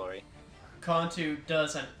world glory. Kantu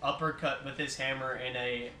does an uppercut with his hammer in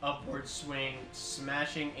a upward swing,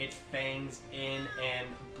 smashing its fangs in and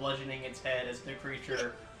bludgeoning its head as the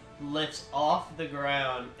creature lifts off the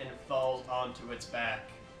ground and falls onto its back.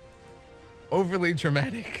 Overly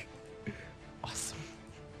dramatic. Awesome.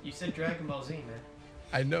 You said Dragon Ball Z, man.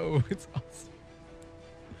 I know, it's awesome.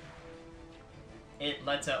 It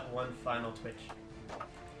lets out one final twitch.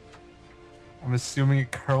 I'm assuming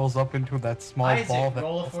it curls up into that small Isaac, ball that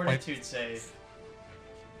roll a that's like- fortitude save.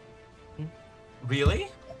 Really?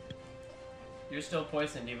 You're still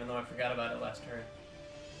poisoned, even though I forgot about it last turn.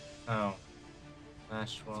 Oh.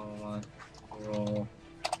 Smash roll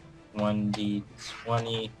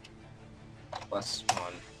 1d20 plus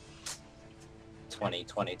 1. 20.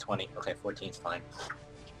 Okay, 14's fine.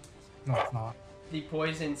 No, it's not. The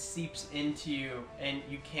poison seeps into you, and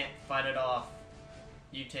you can't fight it off.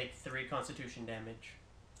 You take 3 constitution damage.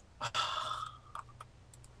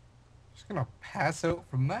 Just gonna pass out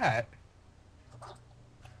from that.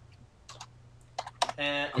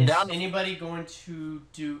 And I'm is down. anybody going to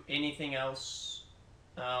do anything else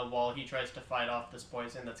while he tries to fight off this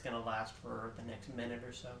poison that's going to last for the next minute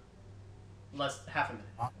or so? Half a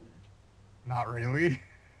minute. Not really.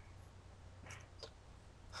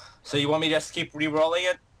 So you want me to just keep re-rolling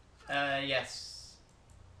it? Yes.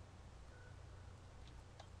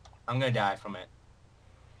 I'm gonna die from it.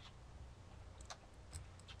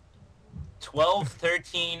 12,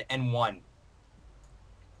 13, and 1.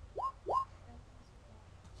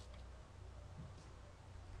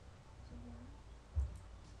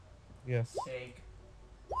 Yes. take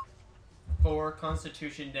 4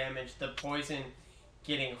 constitution damage. The poison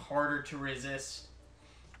getting harder to resist.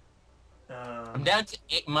 I'm down to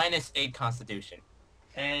 -8 constitution.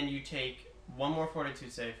 And you take 1 more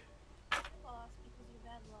fortitude save. Oh, it's because of your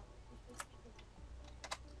bad luck. It's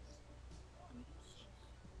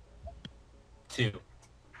because 2.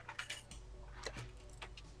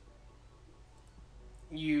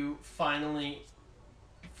 You finally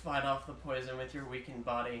fight off the poison with your weakened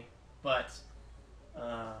body, but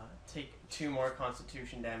take 2 more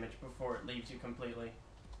constitution damage before it leaves you completely.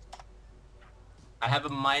 I have a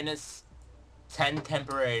 -10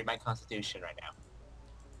 temporary in my constitution right now.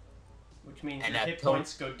 Which means And your that hit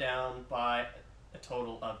points go down by a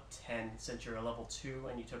total of 10 since you're a level 2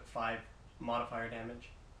 and you took 5 modifier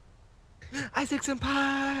damage. Isaac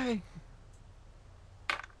Senpai!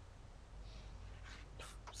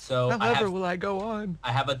 So However will I go on?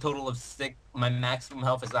 I have a total of 6. My maximum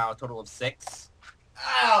health is now a total of 6.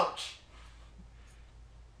 Ouch!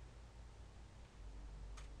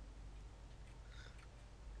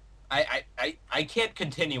 I can't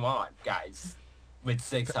continue on, guys, with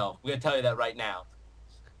 6 health. We're gonna tell you that right now.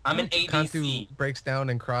 I'm an ADC. Kantu breaks down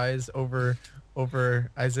and cries over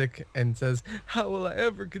Isaac and says, "How will I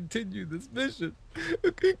ever continue this mission?"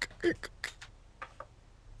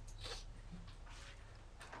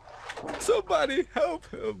 Somebody help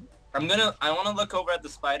him. I want to look over at the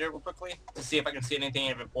spider real quickly to see if I can see anything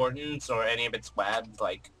of importance or any of its webs,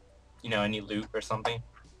 like, you know, any loot or something,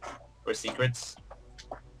 or secrets.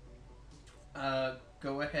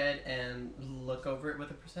 Go ahead and look over it with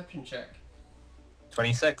a perception check.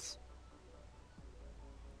 26.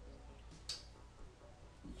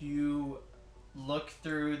 You look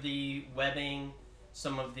through the webbing,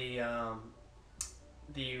 some of the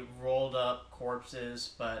rolled up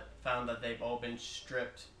corpses, but found that they've all been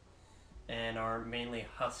stripped and are mainly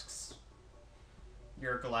husks.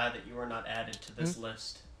 You're glad that you were not added to this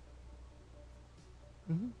list.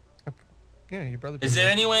 Mm-hmm. Yeah, your brother. Is there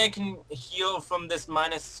any way I can heal from this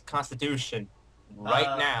minus constitution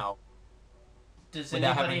right now? Does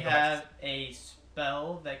without anybody having to go back have a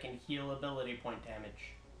spell that can heal ability point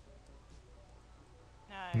damage?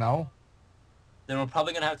 No? Then we're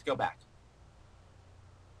probably gonna have to go back.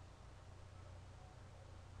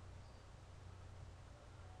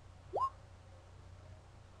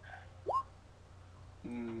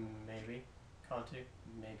 Maybe. Kantu,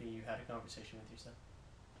 maybe you had a conversation with yourself.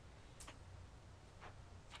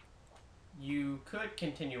 You could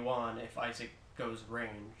continue on if Isaac goes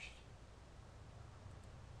ranged.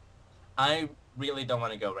 I really don't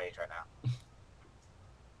want to go range right now.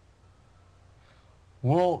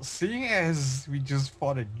 Well, seeing as we just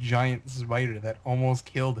fought a giant spider that almost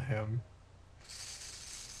killed him.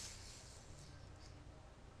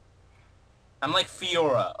 I'm like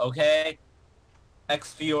Fiora, okay?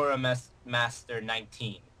 Ex-Fiora Master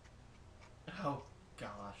 19. Oh,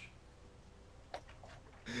 gosh.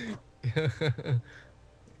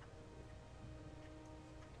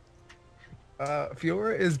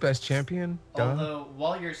 Fiora is best champion. Duh. Although,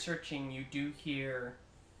 while you're searching, you do hear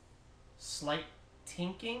slight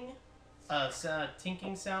tinking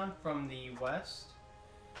from the west,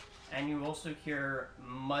 and you also hear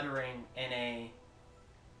muttering in a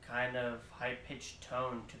kind of high-pitched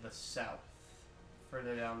tone to the south,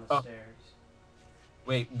 further down the stairs.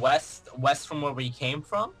 Wait, west from where we came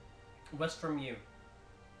from? West from you,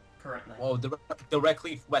 currently. Well,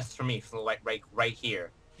 directly west from me, from right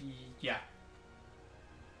here. Yeah.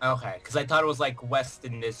 Okay, because I thought it was like west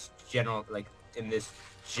in this general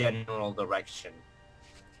direction.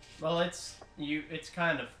 Well, it's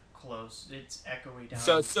kind of close. It's echoey down.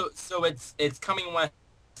 So it's coming west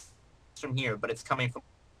from here, but it's coming from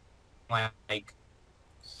like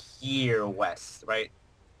here west, right?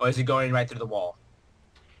 Or is it going right through the wall?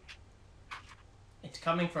 It's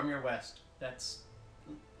coming from your west. That's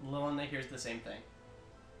Lilina hears the same thing.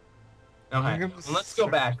 Okay, well, let's go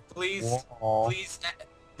back, please. Wall. Please,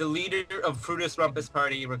 the leader of Frutus Rumpus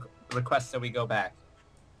Party requests that we go back.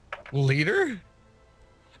 Leader?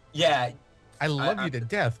 Yeah, I love you to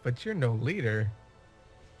death, but you're no leader.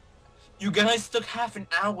 you guys took half an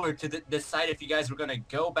hour to decide if you guys were gonna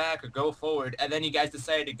go back or go forward, and then you guys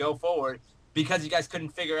decided to go forward because you guys couldn't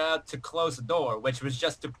figure out to close the door, which was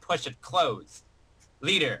just to push it closed.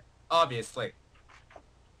 Leader, obviously.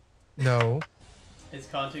 No. Is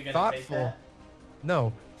Kantu gonna take Thoughtful. that?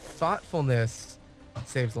 No. Thoughtfulness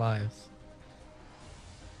saves lives.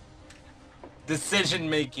 Decision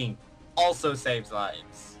making also saves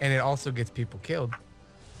lives. And it also gets people killed.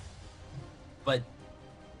 But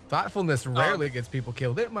Thoughtfulness rarely gets people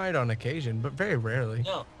killed. It might on occasion, but very rarely.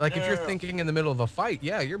 No. Like no, if no, you're no. thinking in the middle of a fight,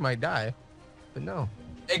 yeah, you might die. But no,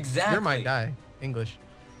 Exactly. you might die. English.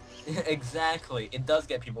 Exactly. It does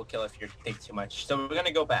get people killed if you think too much. So we're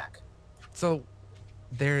gonna go back. So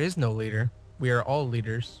there is no leader. We are all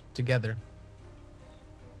leaders together.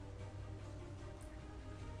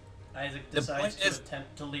 Isaac The decides point to is-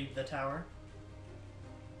 attempt to leave the tower.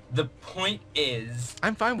 The point is,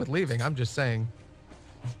 I'm fine with leaving. I'm just saying.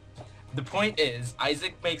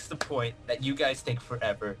 Isaac makes the point that you guys take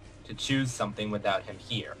forever to choose something without him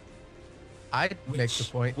here. I make the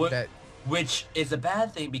point that Which is a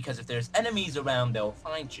bad thing because if there's enemies around, they'll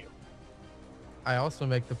find you. I also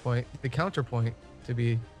make the point, the counterpoint to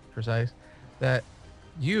be precise, that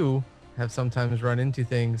you have sometimes run into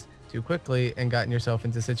things too quickly and gotten yourself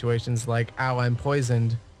into situations like, ow, I'm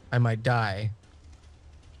poisoned, I might die.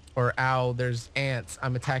 Or, ow, there's ants,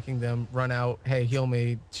 I'm attacking them, run out, hey, heal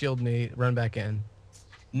me, shield me, run back in.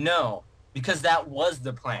 No, because that was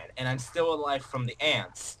the plan, and I'm still alive from the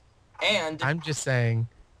ants. And I'm just saying,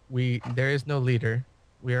 there is no leader.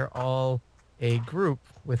 We are all a group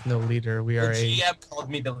with no leader. We the are GM called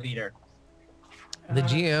me the leader. The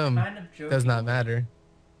GM kind of does not jokingly. matter.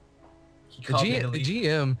 He The called me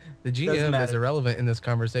GM is matter. irrelevant in this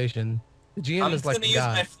conversation. The GM I'm is just like gonna the use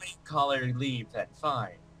my god. flame collar and leave then.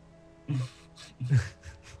 Fine.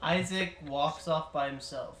 Isaac walks off by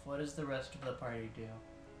himself. What does the rest of the party do?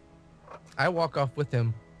 I walk off with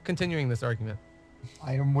him, continuing this argument.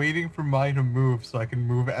 I am waiting for mine to move so I can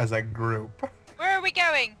move as a group. Where are we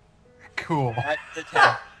going? Cool. Back to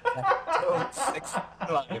town. Don't 6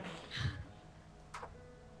 alive.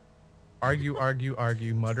 Argue,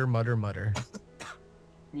 mutter.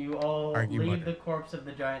 You all Argue, leave mutter. the corpse of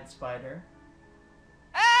the giant spider.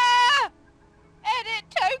 Ah! Edit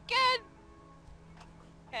token!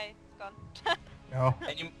 Okay, it's gone. No.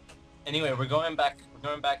 Anyway, we're going back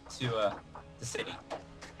to the city.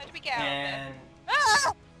 How do we get out of And there?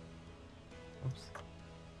 Ah!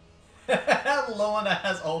 Oops. Lona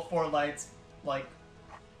has all 4 lights, like,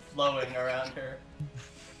 flowing around her.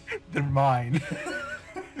 They're mine.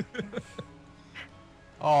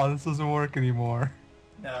 Oh, this doesn't work anymore.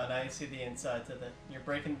 No, now you see the insides of it. You're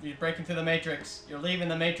breaking through the matrix. You're leaving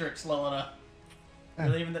the matrix, Lona. You're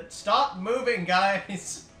leaving the. Stop moving,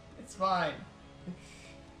 guys. It's fine.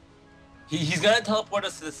 He's gonna teleport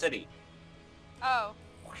us to the city. Oh.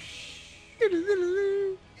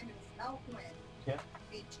 Yeah.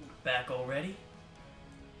 Back already?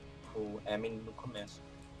 Cool. I mean, no comments.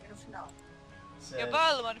 Says, You're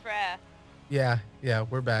boiling one for air. Yeah,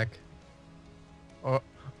 we're back.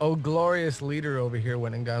 Oh, glorious leader over here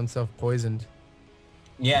went and got himself poisoned.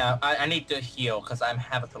 Yeah, I need to heal because I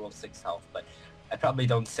have a total of 6 health, but I probably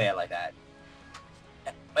don't say it like that.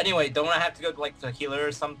 Anyway, don't I have to go to like the healer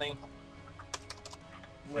or something?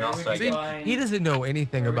 where also, would I you guess- find, He doesn't know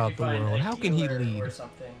anything where would about you the find world. a How can he healer lead? Or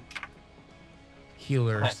something?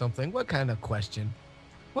 Healer or Right. something? What kind of question?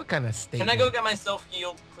 What kind of Can statement? I go get myself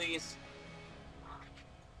healed, please?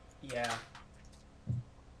 Yeah.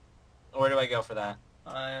 Where do I go for that?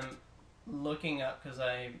 I'm looking up because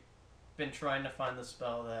I've been trying to find the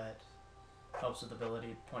spell that helps with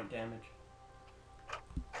ability point damage.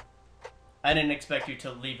 I didn't expect you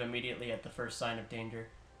to leave immediately at the first sign of danger.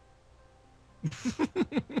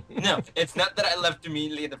 No, it's not that I left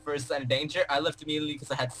immediately at the first sign of danger. I left immediately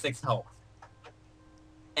because I had 6 health.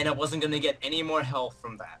 And I wasn't gonna get any more health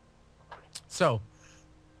from that. So,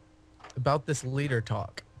 about this leader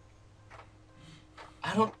talk.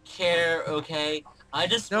 I don't care, okay? I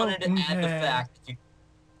just No, wanted to add the okay. fact.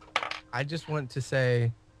 I just want to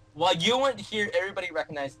say, While you weren't here, everybody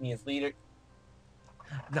recognized me as leader.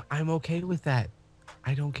 no, I'm okay with that.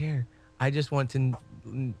 I don't care. I just want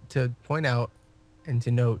to point out and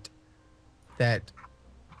to note that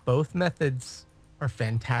both methods are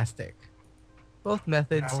fantastic. Both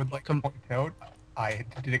methods I would like to point out, I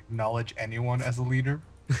didn't acknowledge anyone as a leader.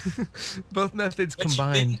 both methods But you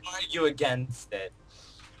combined. didn't argue against it.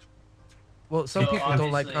 Well, some So people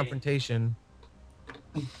don't like obviously- confrontation.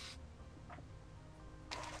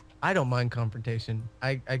 I don't mind confrontation.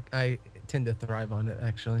 I tend to thrive on it,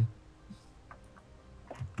 actually.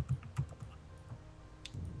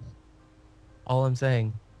 All I'm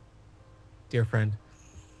saying, dear friend,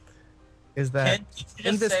 is that Can't you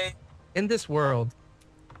in just this- say, in this world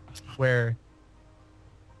where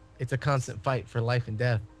it's a constant fight for life and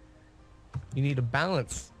death, you need a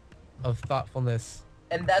balance of thoughtfulness.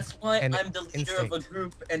 and that's why and I'm the leader of a instinct.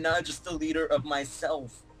 group and not just the leader of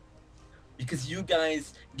myself. Because you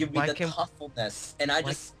guys give me Why the can't- thoughtfulness, and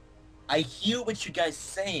I hear what you guys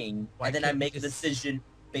saying, Why and then I can't we make a just- decision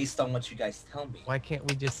based on what you guys tell me. Why can't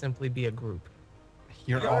we just simply be a group?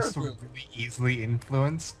 You're We are a also group. really easily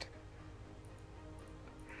influenced.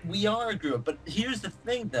 We are a group, but here's the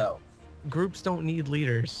thing, though. Groups don't need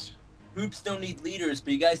leaders. Groups don't need leaders,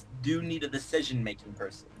 but you guys do need a decision-making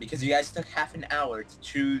person because you guys took half an hour to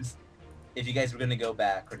choose if you guys were going to go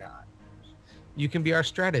back or not. You can be our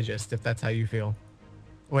strategist if that's how you feel.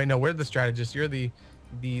 Wait, no, we're the strategist. You're the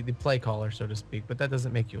play caller, so to speak, but that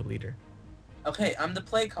doesn't make you a leader. Okay, I'm the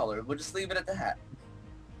play caller. We'll just leave it at that.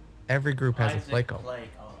 Every group has Isaac a play caller. Play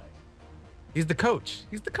caller. He's the coach.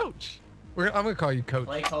 He's the coach. I'm gonna call you coach.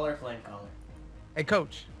 Play caller, flame caller. Hey,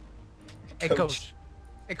 coach. Hey, Coach. coach.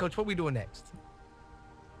 Hey, coach. What we doing next?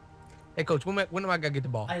 Hey, coach. When am I gonna get the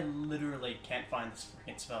ball? I literally can't find this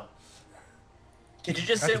freaking spell. Could you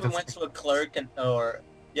just say we went to a clerk and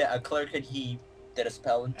a clerk and he did a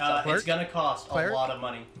spell and stuff? It's gonna cost Cleric? a lot of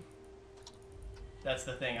money. That's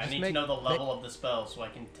the thing. I Just need to know the level of the spell so I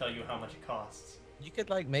can tell you how much it costs. You could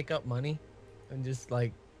like make up money and just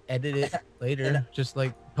like edit it later. Just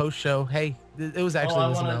like post show. Hey, it was actually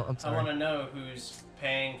this amount. I'm I sorry. want to know who's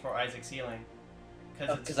paying for Isaac's healing.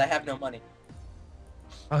 Because I have no money.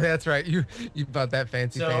 Oh, that's right. You bought that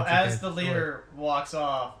fancy. So fancy, as fancy the leader walks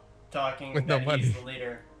off, talking With no that money. he's the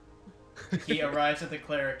leader, he arrives at the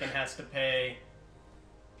cleric and has to pay.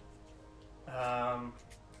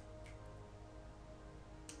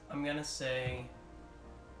 I'm gonna say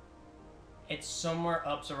it's somewhere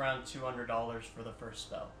up to around $200 for the first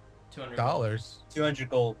spell. $200 dollars. 200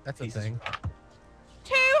 gold. That's a pieces. thing.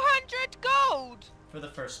 200 gold. for the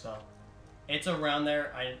first spell. It's around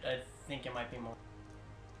there. I think it might be more.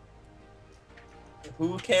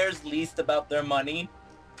 Who cares least about their money?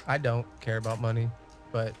 I don't care about money,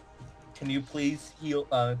 but Can you please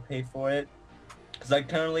pay for it? Because I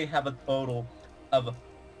currently have a total of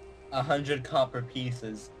 100 copper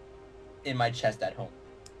pieces in my chest at home.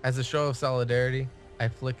 as a show of solidarity, I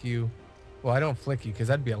flick you. Well, I don't flick you because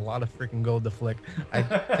that'd be a lot of freaking gold to flick. I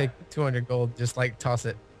take 200 gold, just like toss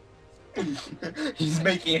it, He's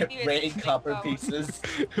making it You rain just make copper gold. pieces.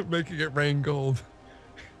 making it rain gold.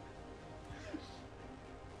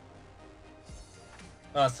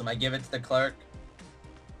 Awesome. I give it to the clerk.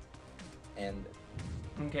 And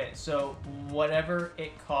Okay, so whatever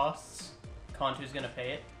it costs, Kantu's gonna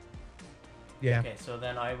pay it. Yeah. Okay, so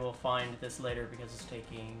then I will find this later because it's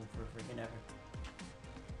taking for freaking ever.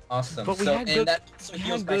 awesome. But we so had and good- that also we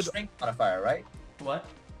heals had my good- strength modifier, right? What?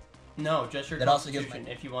 No, just your That also gives constitution.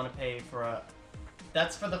 my- If you want to pay for a,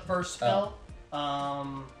 that's for the first Oh. spell.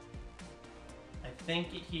 I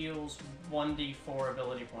think it heals 1d4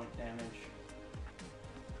 ability point damage.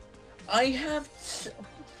 I have.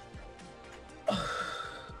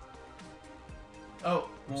 Oh,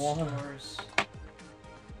 Wow. restores.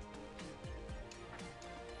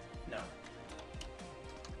 No.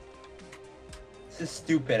 This is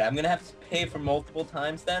stupid. I'm gonna have to pay for multiple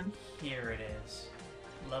times then. Here it is.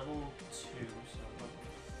 Level 2, so level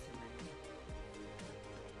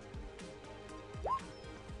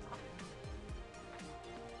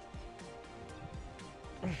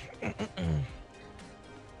 3.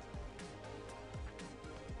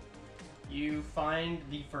 You find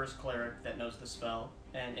the first cleric that knows the spell,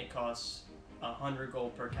 and it costs 100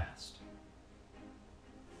 gold per cast.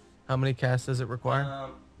 How many casts does it require?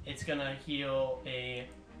 It's gonna heal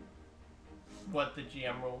what the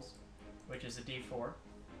GM rolls, which is a D4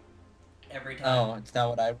 every time. Oh, it's not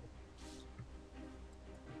what I.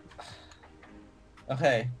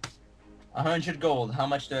 Okay. 100 gold. How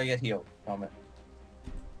much do I get healed from it?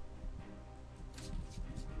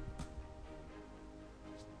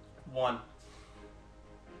 One.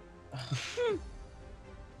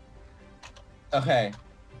 Okay.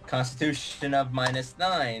 Constitution of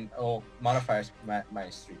 -9. Oh, modifiers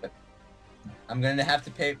 -3, but I'm gonna have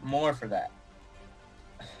to pay more for that.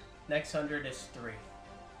 Next 100 is 3.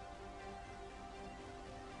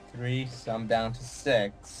 3, so I'm down to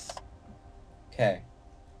 6. Okay.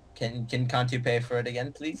 Can Kantu pay for it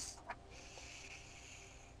again, please?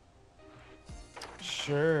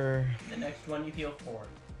 Sure. The next one you heal 4.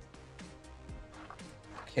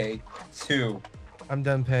 Okay, 2. I'm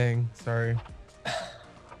done paying. Sorry.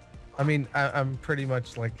 I mean, I'm pretty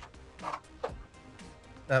much like.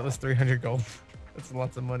 That was 300 gold. That's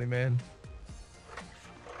lots of money, man.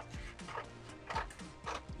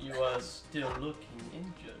 You are still looking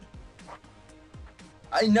injured.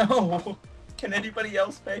 I know. Can anybody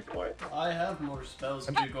else pay for it? I have more spells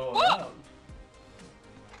to go What? around.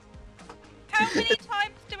 How many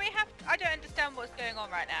times do we have to... I don't understand what's going on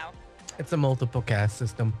right now. It's a multiple caste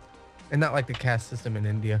system, and not like the caste system in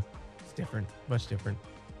India. It's different, much different.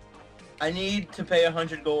 I need to pay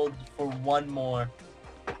 100 gold for one more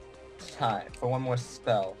time, for one more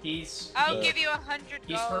spell. I'll give you 100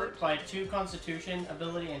 He's gold. hurt by 2 Constitution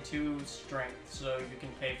ability and 2 Strength, so you can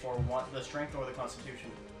pay for one the Strength or the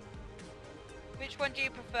Constitution. Which one do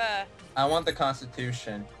you prefer? I want the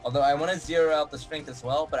Constitution. Although I want to zero out the Strength as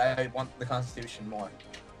well, but I want the Constitution more.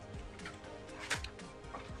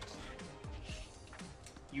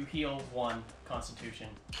 You heal 1 Constitution.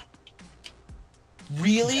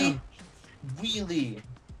 Really? Really?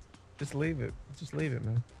 Just leave it. Just leave it,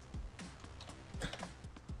 man.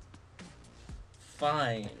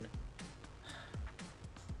 Fine.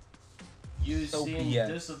 You So seem be it.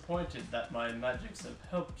 disappointed that my magics have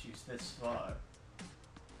helped you this far.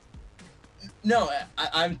 No,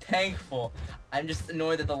 I'm thankful. I'm just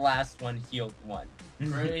annoyed that the last one healed 1.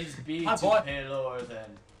 Praise be Hi, to boy. Pelor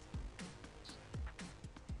then.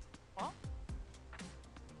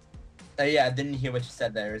 Yeah, I didn't hear what you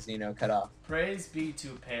said there, Zeno. Cut off. Praise be to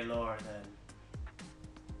Pelor then.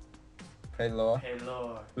 Pray Lord.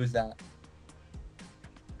 Pelor. Who's that?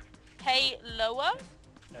 Pay lower?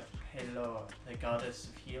 No, Pelor, the goddess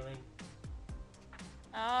of healing.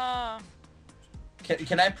 Oh.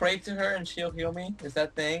 Can I pray to her and she'll heal me? Is that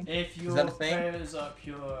a thing? If your that a thing? prayers are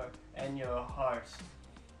pure and your heart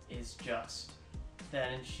is just,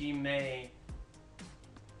 then she may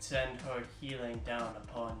send her healing down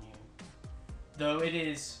upon you. Though it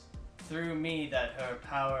is through me that her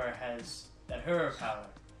power has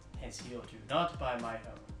healed you, not by my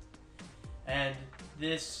own. And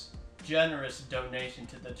this generous donation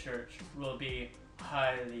to the church will be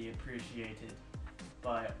highly appreciated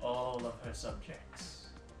by all of her subjects.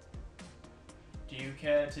 Do you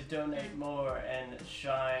care to donate more and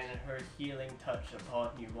shine her healing touch upon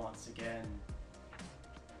you once again?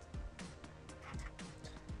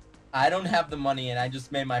 I don't have the money and I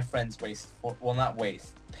just made my friends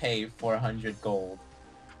pay 400 gold.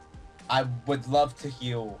 I would love to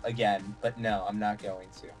heal again, but no, I'm not going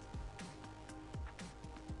to. It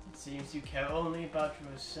seems you care only about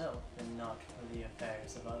yourself and not for the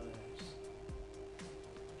affairs of others.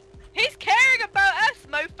 He's caring about us,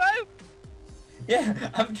 mofo! Yeah,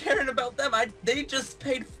 I'm caring about them. They just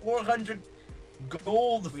paid 400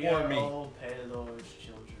 gold We for are me. all Pelor's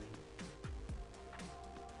children.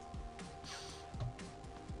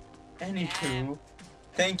 Anywho,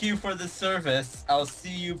 thank you for the service. I'll see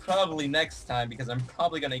you probably next time because I'm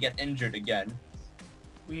probably gonna get injured again.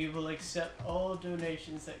 We will accept all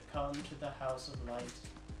donations that come to the House of Light.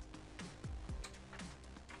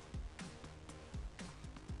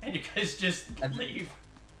 And you guys just leave.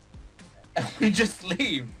 We just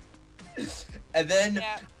leave. And then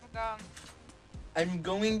Yeah, we're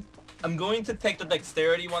gone. I'm going to take the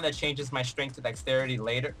dexterity one that changes my strength to dexterity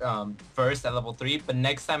later, first at level 3, but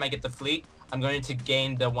next time I get the fleet, I'm going to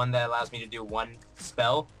gain the one that allows me to do 1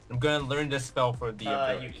 spell. I'm going to learn this spell for the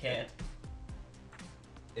ability. You can't.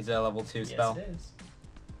 Is it a level 2 spell? Yes, it is.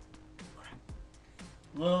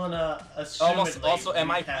 Luna, assumedly, Also,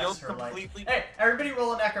 am I recasts healed her life. completely? Hey, everybody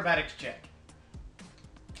roll an acrobatics check.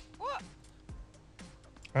 What?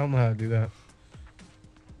 I don't know how to do that.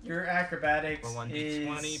 Your acrobatics For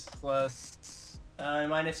 1d20 is plus...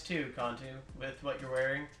 -2, Kantu, with what you're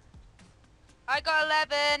wearing. I got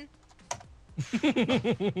 11.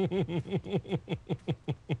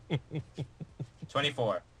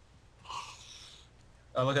 24.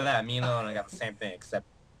 Oh, look at that. Me and Lillian got the same thing, except...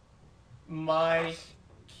 Mai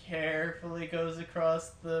carefully goes across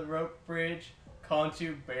the rope bridge.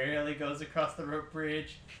 Kantu barely goes across the rope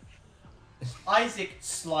bridge. Isaac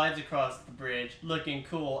slides across the bridge, looking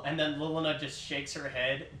cool, and then Lilina just shakes her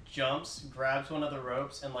head, jumps, grabs one of the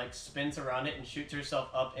ropes, and like spins around it and shoots herself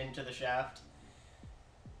up into the shaft.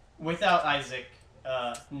 Without Isaac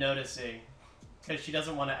noticing, because she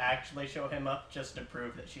doesn't want to actually show him up just to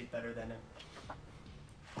prove that she's better than him.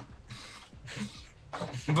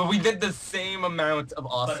 But we did the same amount of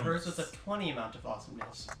awesome. But hers was a 20 amount of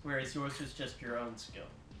awesomeness, whereas yours was just your own skill.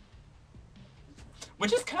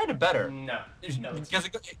 Which is kind of better. No. No. Because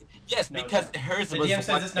yes, No, because it's not. hers The was DM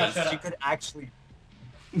says it's not, one-based. shut She up. could actually...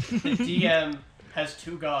 The DM has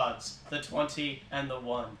 2 gods, the 20 and the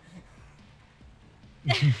 1.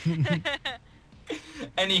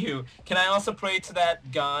 Anywho, can I also pray to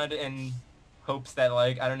that god in hopes that,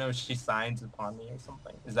 like, I don't know, she signs upon me or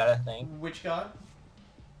something? Is that a thing? Which god?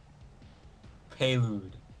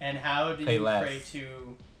 Prelude. And how do Pay you less. pray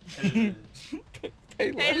to...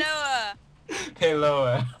 Pay Hey, less. lower. Pay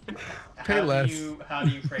lower. Pay how less. How do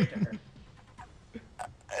you pray to her?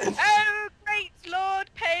 Oh, great Lord,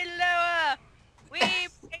 pay lower. We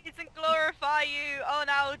praise and glorify you on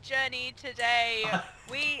our journey today.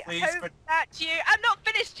 We Please hope that you... I'm not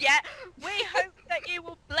finished yet. We hope that you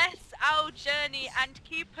will bless our journey and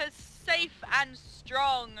keep us safe and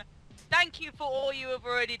strong. Thank you for all you have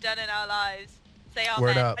already done in our lives. Say amen.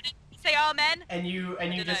 Word up. Say amen. And you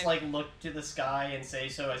just know. like look to the sky and say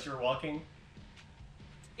so as you're walking.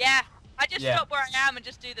 Yeah. I just Yeah. stop where I am and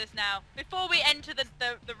just do this now. Before we enter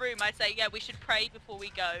the room, I say, yeah, we should pray before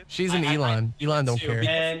we go. She's an I- Elon. Elon don't too, care.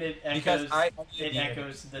 And it Because echoes. I It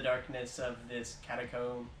echoes the darkness of this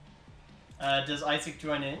catacomb. Does Isaac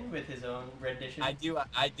join in with his own rendition? I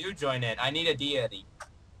do join in. I need a deity.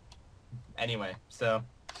 Anyway, so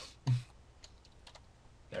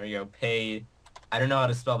there we go. Pay. I don't know how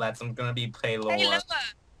to spell that, so I'm gonna be pay lower. Hey, lower.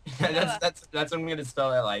 that's what I'm gonna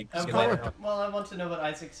spell it like. Okay, because I don't know. well, I want to know what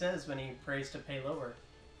Isaac says when he prays to pay lower.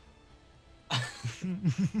 It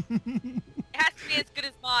has to be as good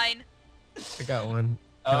as mine. I got one.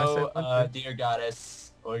 Can I say Oh, something? dear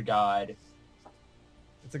goddess or god.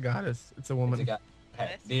 It's a goddess. It's a woman. It's a okay.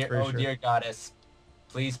 Yes. Dear, For oh sure. dear goddess,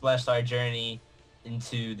 please bless our journey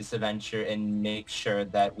into this adventure and make sure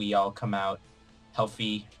that we all come out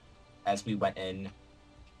healthy as we went in.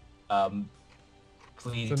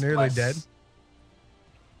 Please. So nearly dead?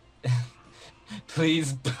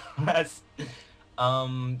 Please bless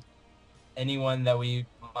anyone that we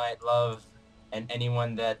might love and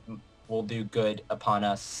anyone that will do good upon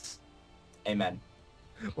us. Amen.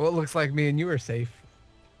 Well, it looks like me and you are safe.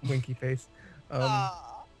 Winky face.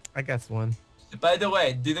 Aw. I guess one. By the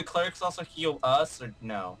way, do the clerics also heal us or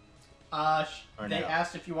no? Or They no?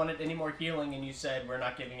 asked if you wanted any more healing, and you said we're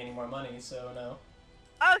not giving any more money, so no.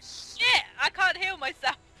 Oh shit! I can't heal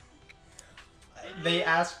myself. They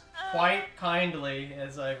asked quite kindly,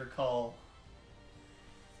 as I recall.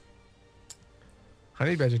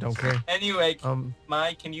 Honey Badger don't care. Anyway, Um,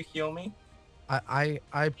 Mai, can you heal me? I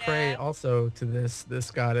pray Yeah. also to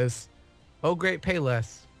this goddess. Oh, great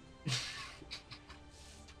Payless.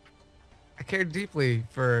 I care deeply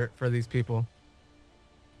for these people,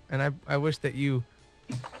 and I wish that you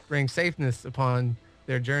bring safeness upon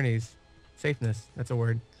their journeys. Safeness, that's a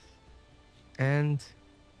word. And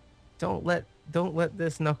don't let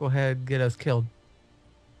this knucklehead get us killed.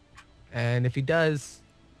 And if he does,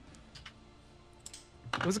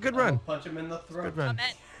 it was a good run. I'll punch him in the throat. Good run.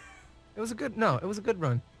 Amen. It was a good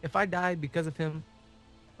run. If I died because of him,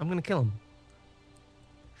 I'm gonna kill him.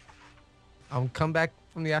 I'll come back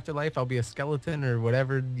from the afterlife. I'll be a skeleton or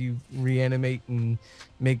whatever you reanimate and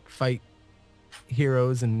make fight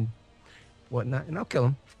heroes and whatnot, and I'll kill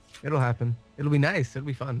him. It'll happen. It'll be nice. It'll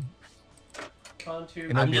be fun. Contu,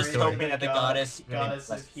 And I'm just hoping that the goddess- goddess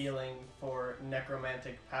of healing for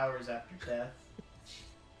necromantic powers after death.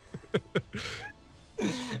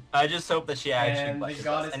 I just hope that she actually And the blesses us.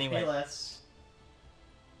 goddess Anyway, Payless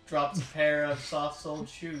drops a pair of soft-soled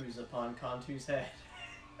shoes upon Contu's head.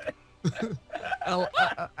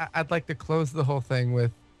 I'd like to close the whole thing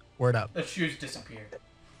with word up. The shoes disappear.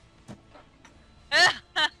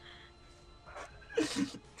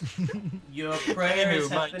 Your prayers Anywho,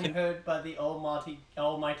 have Mike, been heard by the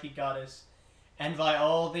almighty goddess, and by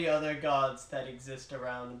all the other gods that exist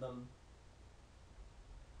around them.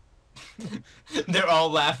 they're all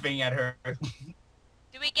laughing at her.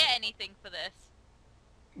 Do we get anything for this?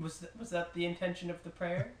 Was that the intention of the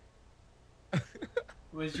prayer?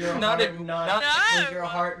 Was your Not heart if- not, not- was your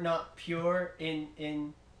heart not pure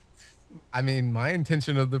in I mean, my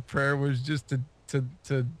intention of the prayer was just to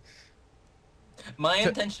My So,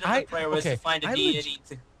 intention of the prayer was to find a I deity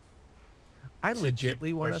to... I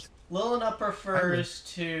legitly want us. Lilina prefers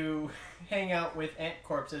to hang out with ant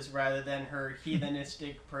corpses rather than her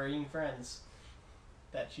heathenistic praying friends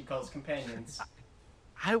that she calls companions.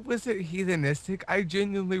 I wasn't heathenistic. I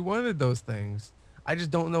genuinely wanted those things. I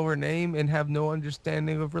just don't know her name and have no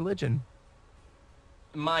understanding of religion.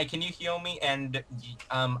 Mai, can you heal me? And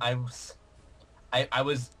I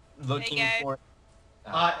was looking go. for...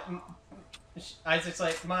 Isaac's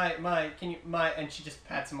like, can you, and she just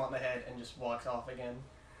pats him on the head and just walks off again.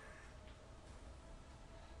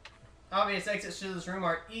 Obvious exits to this room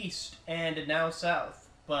are east and now south,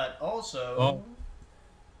 but also, Oh.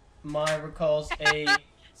 Mai recalls a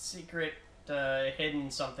secret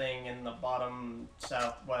hidden something in the bottom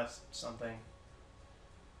southwest something.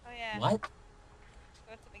 Oh yeah. What?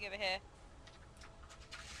 Got something over here.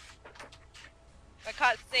 I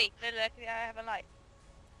can't see. Look, I have a light.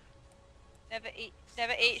 Never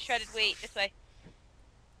eat shredded wheat. This way.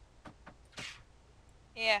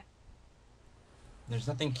 Yeah. There's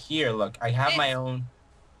nothing here. Look, I have my own...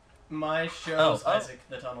 Mai shows Oh. Isaac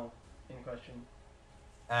the tunnel in question.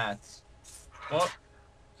 That's... Well...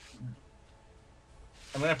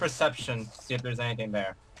 I'm gonna perception, see if there's anything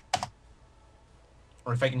there.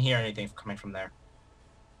 Or if I can hear anything coming from there.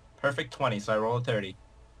 Perfect 20, so I roll a 30.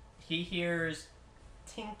 he hears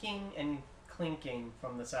tinking and clinking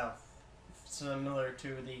from the south, similar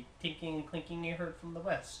to the tinking and clinking you heard from the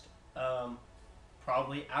west,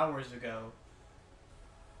 probably hours ago.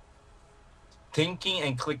 Thinking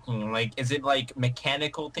and clicking, like, is it like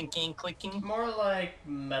mechanical thinking and clicking? More like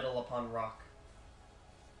metal upon rock.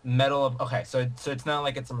 Metal of, okay, so it's not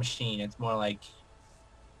like it's a machine, it's more like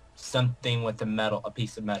something with a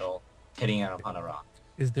piece of metal hitting it upon a rock.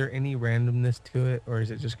 Is there any randomness to it, or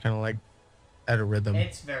is it just kind of like at a rhythm?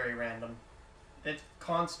 It's very random. It's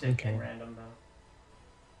constant Okay. and random,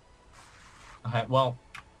 though. Okay, well,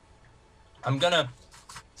 I'm gonna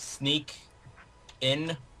sneak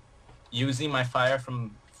in using my fire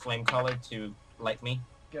from flame collar to light me.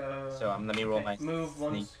 Go. So let me roll Okay, my move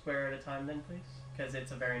one sneak. square at a time, then, please, because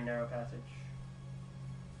it's a very narrow passage.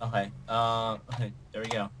 Okay, okay, there we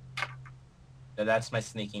go. So that's my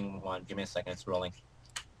sneaking one. Give me a second, it's rolling.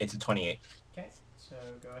 It's a 28. Okay, so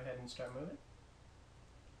go ahead and start moving.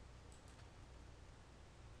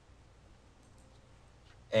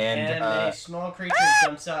 And a small creature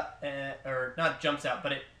jumps out, or not jumps out,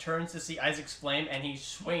 but it turns to see Isaac's flame, and he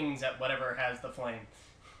swings at whatever has the flame.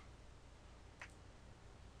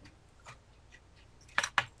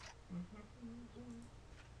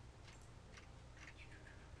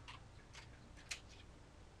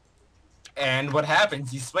 and what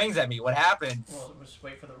happens? He swings at me. What happens? Well, just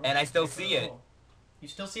wait for the roll. And I still Wait for the see it. roll. You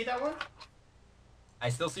still see that one? I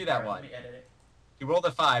still see that Alright, one. Let me edit it. He rolled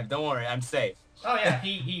a 5. Don't worry, I'm safe. Oh yeah,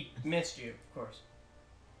 he missed you, of course.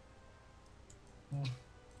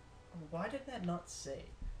 Why did that not save?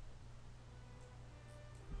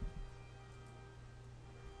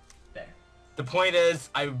 There. The point is,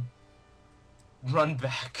 I run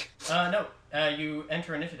back. No. You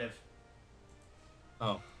enter initiative.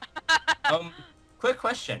 Oh. Quick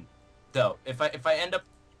question, though. If I end up,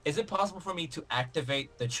 is it possible for me to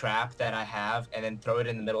activate the trap that I have and then throw it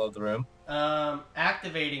in the middle of the room?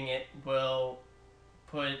 Activating it will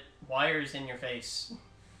put wires in your face.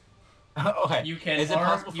 Okay. You can Is it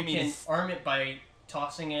possible for me to arm it by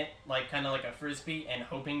tossing it kind of like a frisbee and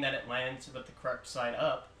hoping that it lands with the correct side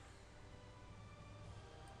up.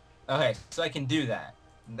 Okay, so I can do that.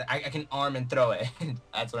 I can arm and throw it.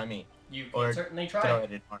 That's what I mean. You can Or certainly Throw try.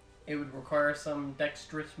 it in arm. It would require some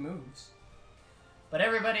dexterous moves. But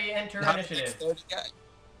everybody enter Not a initiative. dexterity guy.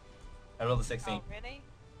 I rolled a 16. Oh, really?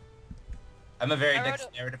 I'm a very I rolled a-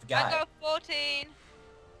 dexterous I guy. got 14.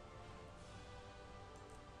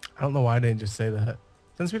 I don't know why I didn't just say that.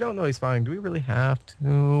 Since we don't know he's fine, do we really have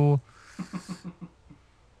to?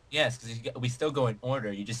 Yes, because we still go in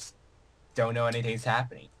order. You just don't know anything's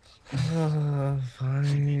happening.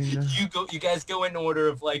 Fine. You guys go in order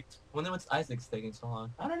of like. Wonder what's Isaac's taking so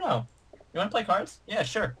long. I don't know. You want to play cards? Yeah,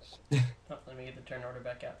 sure. Oh, let me get the turn order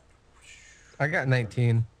back out. I got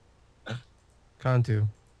 19. Contu.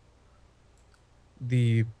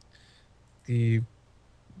 The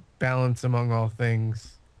balance among all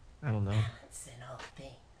things. I don't know. Balance in all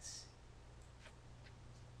things.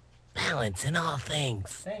 Balance in all things.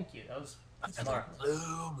 Thank you. That was Another smart.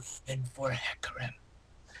 blue and for Hecarim.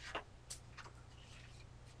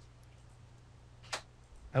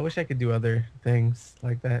 I wish I could do other things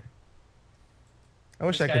like that. I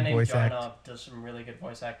wish This I guy could named voice act. John does some really good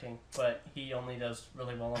voice acting, but he only does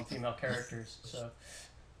really well on female characters. So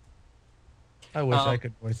I wish I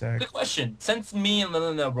could voice act. Quick question. Since me and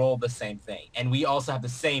Lilina roll the same thing, and we also have the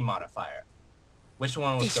same modifier, which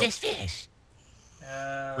one was Fish.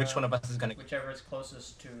 Which one of us is gonna? whichever is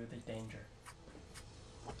closest to the danger.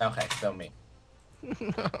 Okay, so me.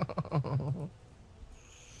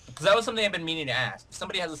 Because that was something I've been meaning to ask. If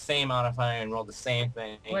somebody has the same modifier and rolled the same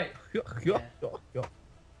thing. Wait. Yo.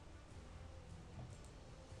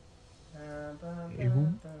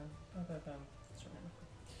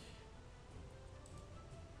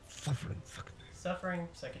 Suffering,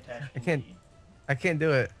 succotash. I can't- indeed. I can't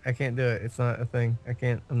do it. It's not a thing. I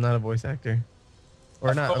can't. I'm not a voice actor. Or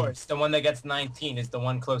Of not. course, the one that gets 19 is the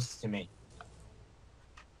one closest to me.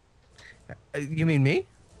 You mean me?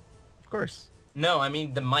 Of course. No, I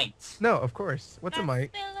mean the mite. No, of course. What's a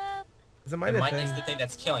mite? Is a mite The a mite thing? is the thing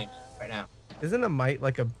that's killing me right now. Isn't a mite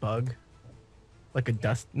like a bug? Like a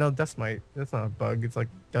dust? No, dust mite. That's not a bug. It's like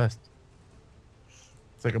dust.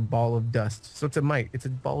 It's like a ball of dust. So it's a mite. It's a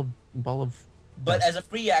ball of But dust. as a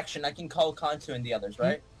free action, I can call Kantu and the others,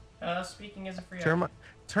 right? Speaking as a free action.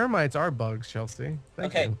 Termites are bugs, Chelsea.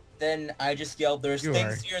 Thank Okay, you. then I just yelled, there's You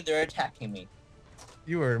things are. here and they're attacking me.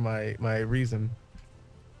 You are my reason.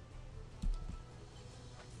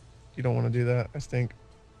 You don't want to do that. I stink.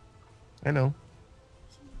 I know.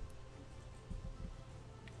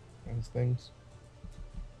 Those things.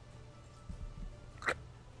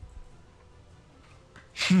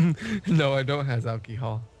 No, I don't have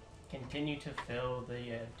alcohol. Continue to fill the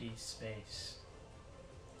empty space.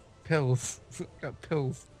 Pills. Got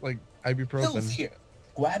pills. Like Pills ibuprofen. here.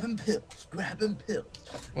 Grabbing pills. Grabbing pills.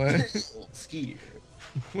 What? Pills here.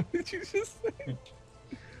 What did you just say?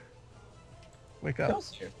 Wake up.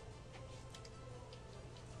 Pills here.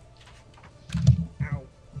 Ow.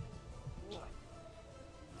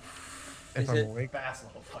 If Is I'm it awake. Fast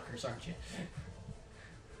little fuckers, aren't you?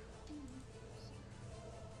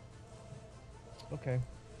 Okay.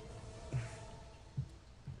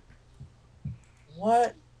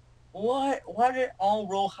 What? What? Why did it all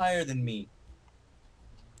roll higher than me?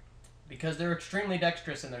 Because they're extremely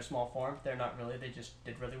dexterous in their small form. They're not really. They just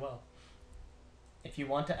did really well. If you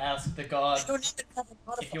want to ask the god, I don't even have a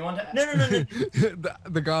modifier. if you want to, No.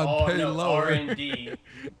 the god oh pay no, lower. RNG,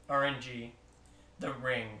 the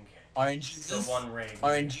ring, RNG. the one ring.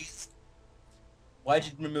 RNG. Why'd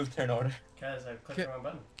you remove turn order? Because I clicked the wrong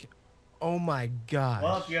button. Oh my god.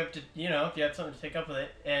 Well, if you have to, if you have something to take up with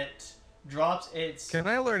it, it drops its Can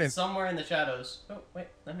I learn it? somewhere in the shadows. Oh wait,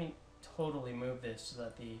 let me totally move this so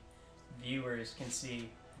that the viewers can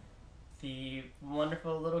see the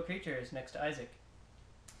wonderful little creatures next to Isaac.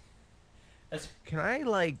 That's Can I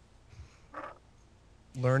like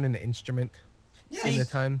learn an instrument in the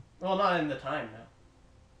time? well, not in the time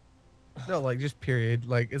now. No, like just period.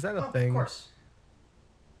 Like, is that a Oh, thing? of course.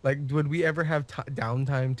 Like, would we ever have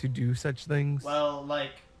downtime to do such things? Well,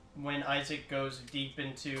 like when Isaac goes deep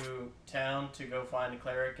into town to go find a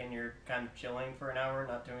cleric, and you're kind of chilling for an hour,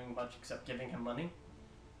 not doing much except giving him money.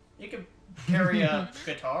 You could carry a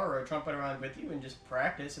guitar or a trumpet around with you and just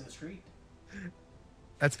practice in the street.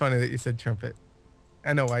 That's funny that you said trumpet.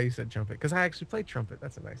 I know why you said trumpet, because I actually played trumpet.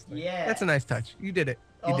 That's a nice thing. Yeah. That's a nice touch. You did it.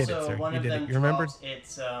 You Also, did it, sir. one You of did them it. You remembered? drops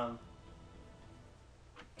its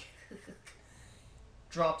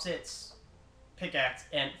drops its pickaxe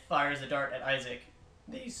and fires a dart at Isaac.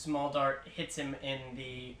 The small dart hits him in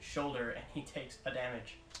the shoulder, and he takes a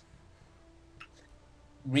damage.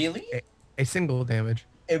 Really? A single damage.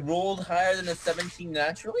 It rolled higher than a 17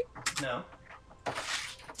 naturally? No,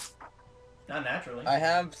 not naturally. I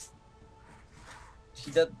have...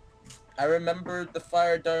 He does... I remember the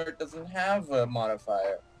fire dart doesn't have a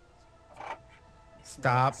modifier.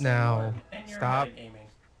 Stop Same now. one, and you're Stop. metagaming.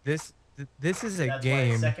 This is a That's why the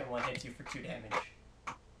game. second one hits you for 2 damage.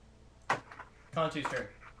 Contu's turn.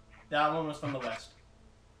 That one was from the west.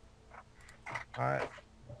 I,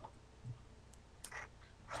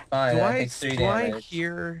 Fine, do that I takes 3 do I damage.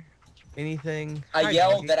 hear anything? I Hi,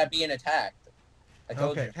 yelled doggy. that I'm being attacked. I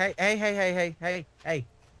told Okay. you. Hey.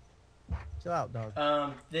 Chill out,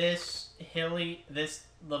 dog. This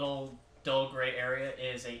little dull gray area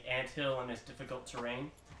is a anthill and it's difficult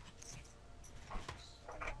terrain.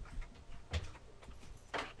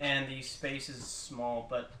 And the space is small,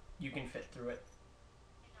 but you can fit through it.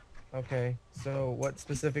 Okay. So what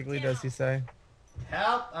specifically does he say?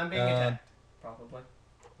 Help! I'm being attacked. Probably.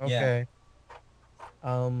 Okay.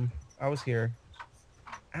 I was here.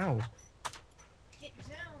 Ow. Get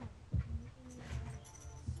down.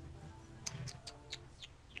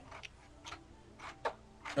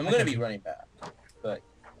 I'm gonna be running back, but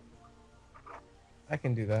I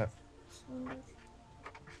can do that.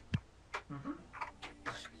 Mm-hmm.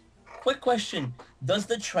 quick question: does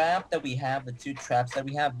the trap that we have, the 2 traps that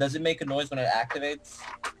we have, does it make a noise when it activates?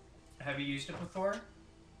 Have you used it before?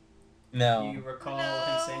 No. Do you recall No.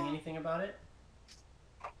 him saying anything about it?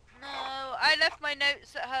 No, I left my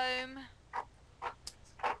notes at home.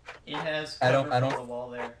 It has I cover don't- from the wall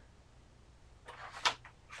there.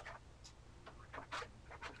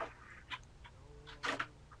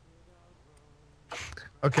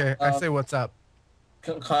 Okay, I say what's up.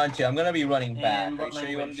 Conti, I'm gonna be running back. And Are what you sure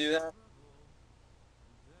you want to language?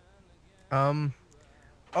 do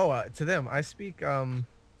that? To them, I speak, I want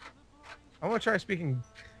to try speaking,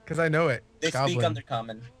 because I know it. They speak Goblin.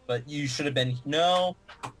 Undercommon, but you should have been. No.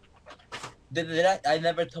 Did I? I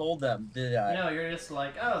never told them, did I? No, you're just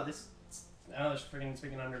like, oh, this freaking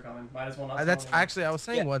speaking undercommon. Might as well not. That's tell anyone. actually, I was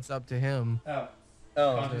saying Yeah. what's up to him. Oh,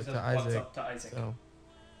 Oh, Contu to says, what's Isaac, up to Isaac? So,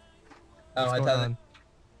 oh, what's I going thought. on?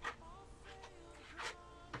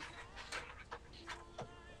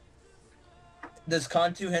 Does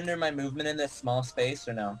Contu hinder my movement in this small space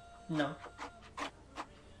or no? No,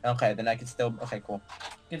 Okay, then I can still. Okay, cool.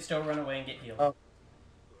 you can still run away and get healed. Oh.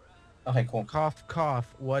 Okay, cool. Cough,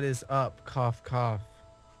 cough. What is up? Cough, cough.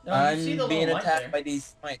 No, I'm you see the being little light attacked there. by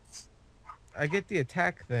these mites. I get the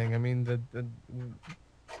attack thing. I mean, the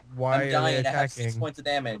why I'm are they dying. I have 6 attacking? points of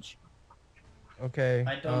damage. Okay.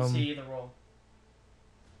 I don't see the roll.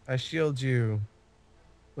 I shield you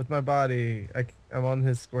with my body. I'm on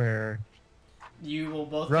his square. You will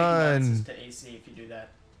both Run. take minuses to AC if you do that.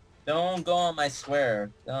 Don't go on my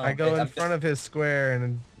square. No, I go in I'm front of his square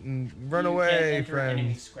and run You away, can't enter an friend.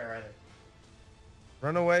 enemy square either.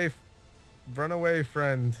 Run away,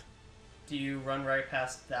 friend. Do you run right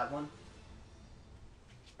past that one?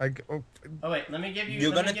 Oh, Oh wait, let me give you.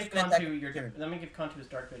 You're let me gonna give take an attack Contu your. turn. Let me give Contu his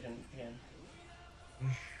dark vision again.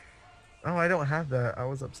 oh, I don't have that. I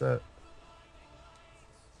was upset.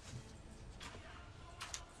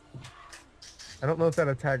 I don't know if that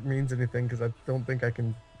attack means anything because I don't think I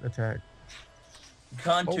can attack.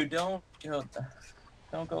 Contu, Oh.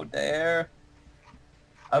 don't go there.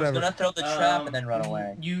 I was Whatever. gonna throw the trap and then run you-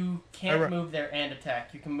 away. You can't move there and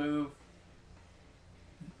attack. You can move.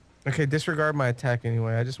 Okay, disregard my attack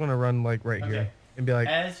anyway. I just want to run like right Okay. here and be like,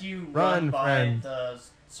 As you run, by friend. the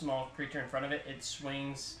small creature in front of it, it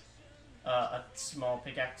swings a small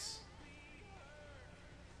pickaxe,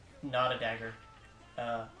 not a dagger,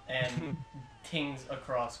 and tings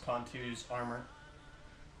across Contu's armor.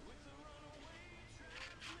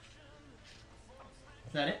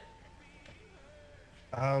 Is that it?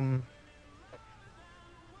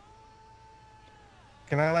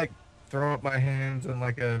 Can I like throw up my hands in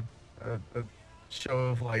like a show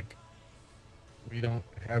of like we don't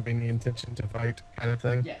have any intention to fight kind of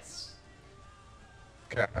thing? Yes.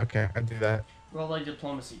 Okay, I do that. Roll a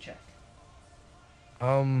diplomacy check.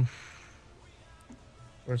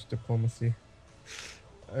 Where's diplomacy?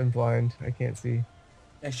 I'm blind. I can't see.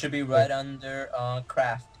 It should be right under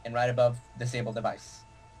craft and right above disable device.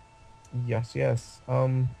 Yes.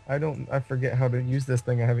 I forget how to use this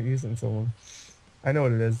thing. I haven't used it in so long. I know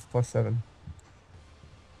what it is. +7.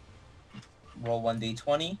 Roll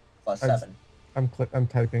 1d20 plus I- 7. I'm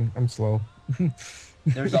typing. I'm slow.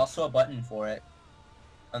 There's also a button for it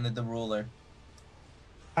under the ruler.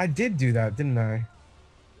 I did do that, didn't I?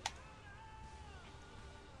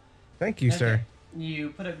 Thank you, sir.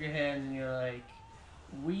 You put up your hand and you're like,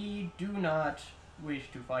 "We do not wish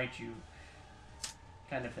to fight you,"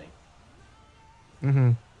 kind of thing.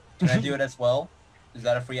 Mm-hmm. Can I do it as well? Is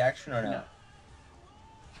that a free action or no? No.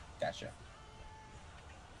 Gotcha.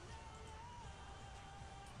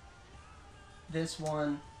 This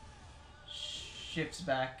one shifts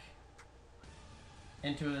back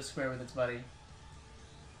into the square with its buddy,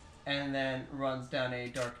 and then runs down a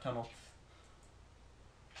dark tunnel.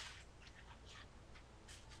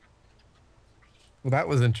 Well, that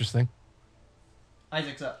was interesting.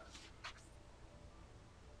 Isaac's up.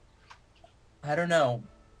 I don't know.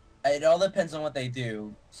 It all depends on what they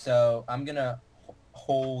do. So I'm gonna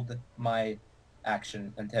hold my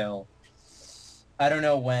action until I don't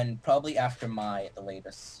know when. Probably after my at the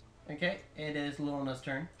latest. Okay, it is Luna's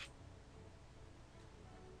turn.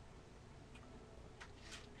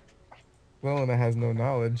 Well, and it has no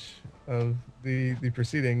knowledge of the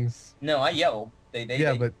proceedings. No, I yelled.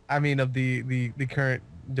 Yeah, but I mean of the current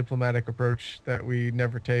diplomatic approach that we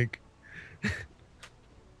never take.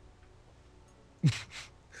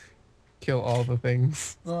 Kill all the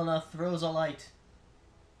things. Luna throws a light.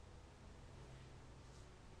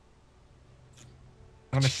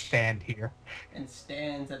 I'm gonna stand here. And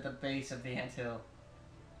stands at the base of the anthill,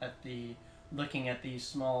 looking at the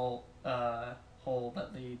small hole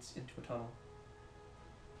that leads into a tunnel.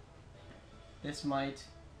 This mite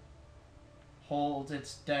holds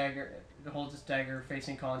its dagger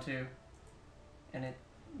facing Contu, and it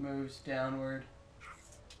moves downward.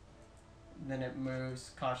 Then it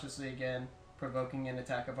moves cautiously again, provoking an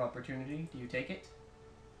attack of opportunity. Do you take it?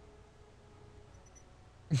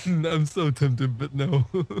 I'm so tempted, but no.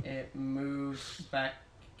 It moves back,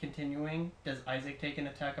 continuing. Does Isaac take an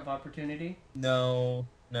attack of opportunity? No.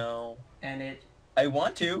 And it I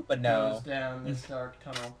want to, but no. goes down this dark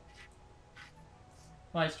tunnel.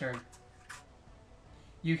 My turn.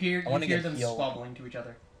 You hear them healed. squabbling to each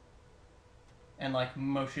other. And like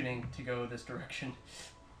motioning to go this direction.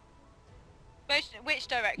 Which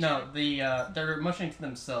direction? No, they're motioning to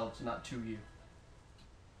themselves, not to you.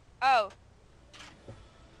 Oh,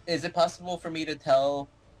 Is it possible for me to tell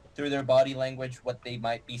through their body language what they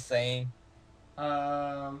might be saying?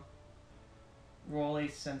 Roll a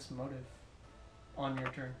sense motive on your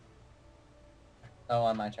turn. Oh,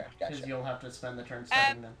 on my turn. Because Gotcha. you'll have to spend the turn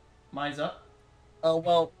studying them. Mine's up. Oh,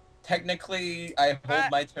 well, technically, I hold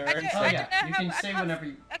my turn. I don't- Oh I yeah, know you how- can I say can't- whenever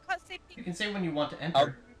you I can't see people. can say when you want to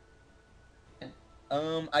enter.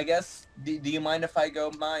 I guess, do you mind if I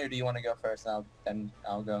go, Mai, or do you want to go first? Then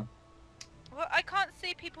I'll go. Well, I can't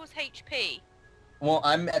see people's HP. Well,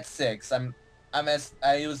 I'm at 6. I'm as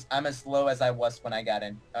low as I was when I got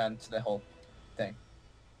in to the whole thing.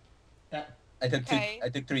 That I took Okay. I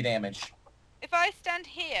took 3 damage. If I stand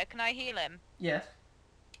here, can I heal him? yes.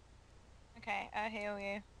 Okay, I heal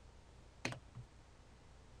you.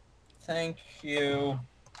 Thank you.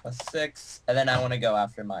 A 6. And then I want to go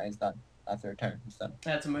after mine's done. After a turn, it's done.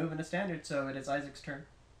 That's a move and a standard, so it is Isaac's turn.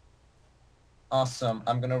 Awesome.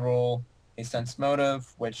 I'm gonna roll a sense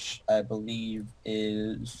motive, which I believe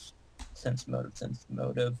is sense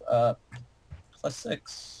motive, plus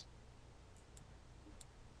 6.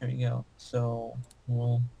 There we go. So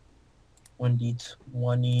roll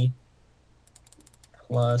 1d20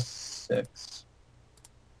 plus 6.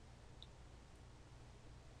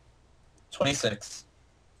 26.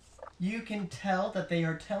 You can tell that they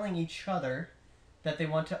are telling each other that they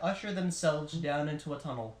want to usher themselves down into a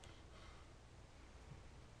tunnel.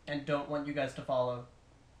 And don't want you guys to follow.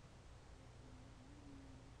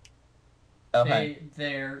 Okay.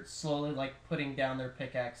 They're slowly like putting down their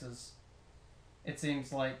pickaxes. It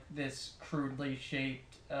seems like this crudely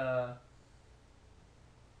shaped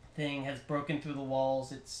thing has broken through the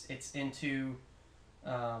walls. It's into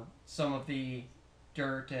some of the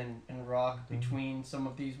dirt and rock between some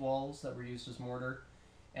of these walls that were used as mortar,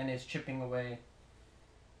 and is chipping away.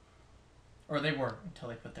 Or they were until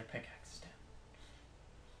they put their pickaxes down.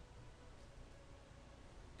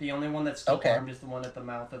 The only one that's still armed is the one at the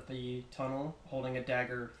mouth of the tunnel, holding a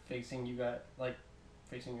dagger facing you guys,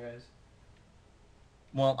 facing you guys.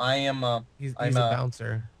 Well, I am. He's a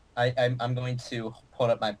bouncer. I'm going to hold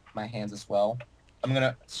up my hands as well. I'm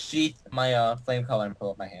gonna sheath my flame color and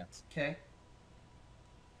pull up my hands. Okay.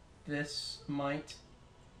 This might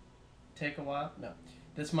take a while. No.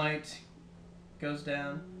 This might goes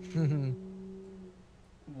down,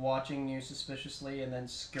 watching you suspiciously, and then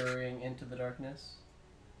scurrying into the darkness.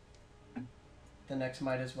 The next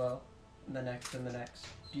might as well. And the next and the next.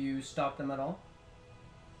 Do you stop them at all?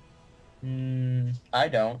 I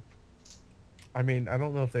don't. I mean, I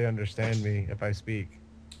don't know if they understand me if I speak.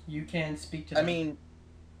 You can speak to them. I mean,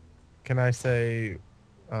 can I say,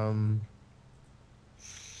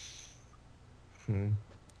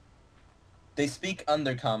 they speak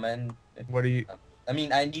Undercommon. What do you... I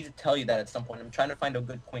mean, I need to tell you that at some point. I'm trying to find a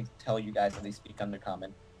good point to tell you guys that they speak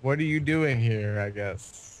Undercommon. What are you doing here, I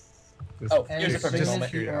guess? Here's a perfect moment.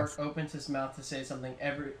 As soon as the orc opens his mouth to say something,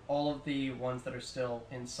 all of the ones that are still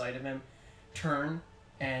in sight of him turn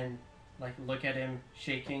and look at him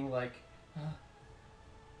shaking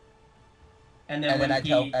and then when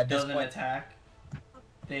he doesn't attack,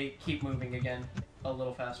 they keep moving again a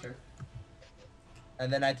little faster.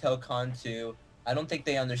 And then I tell Kantu, I don't think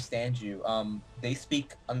they understand you. They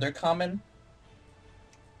speak Undercommon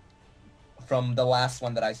from the last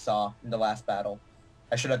one that I saw in the last battle.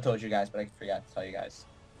 I should have told you guys, but I forgot to tell you guys.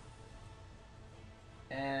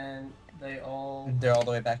 And they're all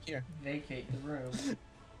the way back here. Vacate the room.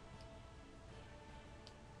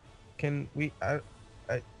 Can we...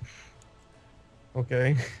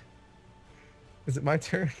 Okay. Is it my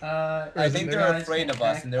turn? I think they're afraid of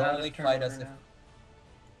us, and they'll only fight us if...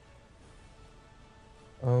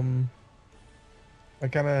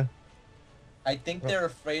 I think they're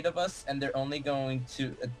afraid of us, and they're only going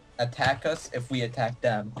to attack us if we attack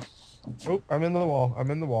them. Oh, I'm in the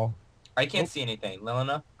wall. I can't see anything.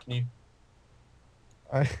 Lelena, can you...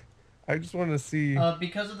 I just want to see...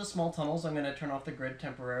 because of the small tunnels, I'm going to turn off the grid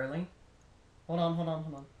temporarily. Hold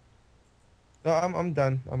on. No, I'm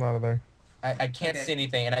done. I'm out of there. I can't see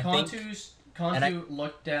anything, and I think... Kantu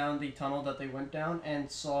looked down the tunnel that they went down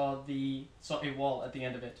and saw a wall at the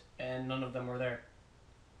end of it, and none of them were there.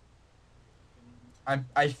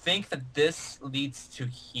 I think that this leads to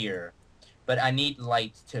here, but I need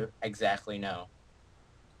light to exactly know.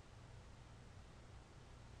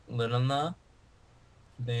 Lilna?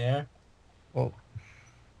 There? Well...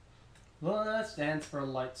 Lilna stands for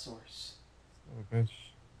light source. Oh, bitch.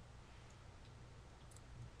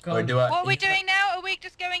 Or do I... What are we doing now? Are we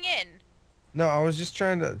just going in? No, I was just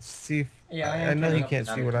trying to see if... Yeah, I know you can't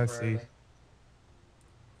see what I see.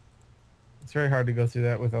 It's very hard to go through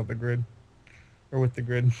that without the grid. Or with the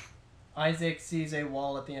grid. Isaac sees a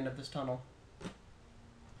wall at the end of this tunnel.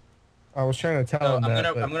 I was trying to tell him I'm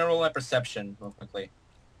that, gonna roll my perception real quickly.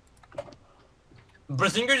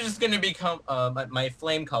 Brazinger's just gonna become... my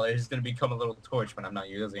flame color is gonna become a little torch when I'm not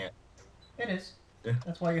using it. It is.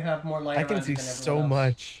 That's why you have more light I can around see than everyone so else.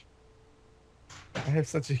 much. I have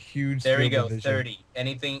such a huge... There we field go, of vision. 30.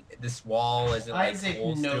 Anything... This wall, is it like Isaac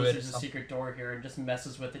holes through knows it or there's a something? secret door here and just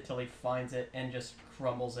messes with it till he finds it and just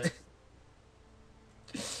crumbles it.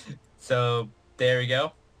 So, there we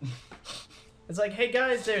go. It's like, hey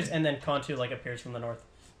guys, there's... And then Kantu appears from the north.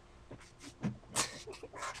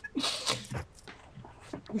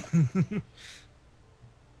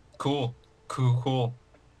 Cool.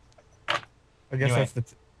 I guess Anyway. that's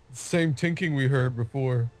the same tinking we heard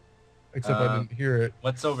before. Except I didn't hear it.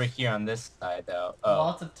 What's over here on this side, though? Oh,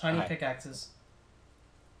 Lots of tiny hi. pickaxes.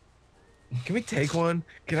 Can we take one?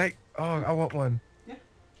 Can I? Oh, I want one. Yeah.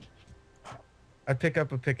 I pick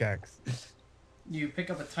up a pickaxe. You pick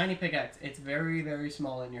up a tiny pickaxe. It's very, very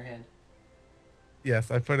small in your hand.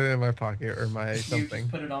 Yes, I put it in my pocket or my You something.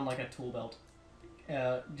 just put it on like a tool belt.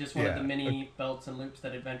 Just one of the Yeah, mini belts and loops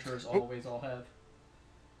that adventurers always all have.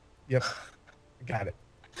 Yep. Got it.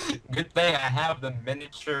 Good thing I have the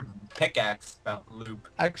miniature pickaxe belt loop.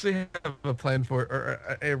 I actually have a plan for it,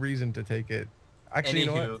 or a reason to take it. Actually, you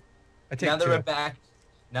know Anywho, what? I take now that two.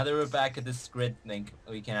 we're back, at this grid thing,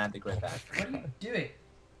 we can add the grid back. What are you doing?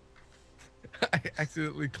 I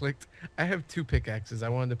accidentally clicked. I have two pickaxes. I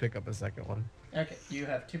wanted to pick up a second one. Okay, you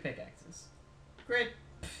have 2 pickaxes. Great.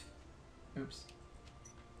 Oops.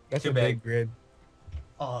 That's Too a big. big grid.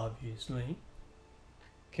 Obviously.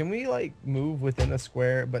 Can we like move within a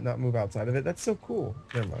square but not move outside of it? That's so cool.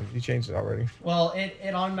 Never mind. You changed it already. Well, it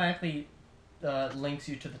automatically links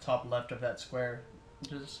you to the top left of that square.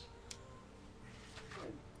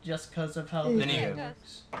 Just because of how the Then game you-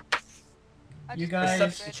 works. I You just- guys-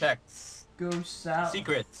 Perception checks. Go south.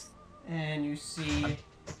 Secrets. And you see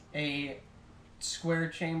a square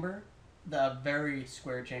chamber, the very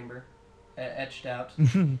square chamber, etched out,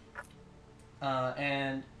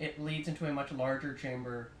 and it leads into a much larger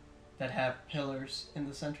chamber that have pillars in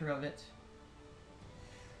the center of it.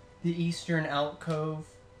 The eastern alcove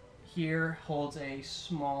here holds a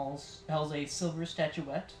silver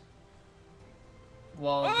statuette,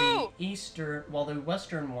 while Oh! the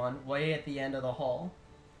western one, way at the end of the hall,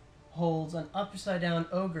 holds an upside down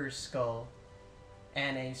ogre's skull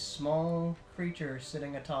and a small creature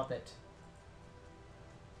sitting atop it.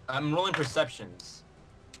 I'm rolling perceptions.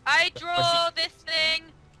 I draw this thing.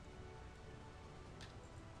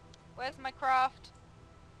 Where's my craft?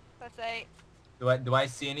 Let's say. Do I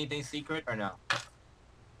see anything secret or no?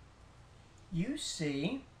 You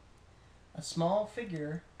see a small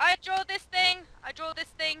figure. I draw this thing. I draw this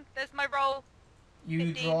thing. There's my roll. You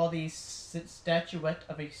 15. draw the statuette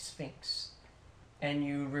of a sphinx. And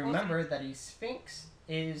you remember that a sphinx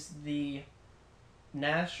is the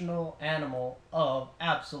national animal of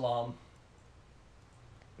Absalom.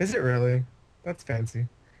 Is it really? That's fancy.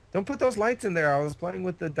 Don't put those lights in there. I was playing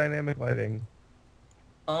with the dynamic lighting.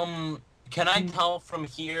 Can I tell from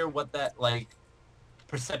here what that, like,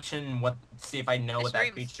 perception, see if I know This what that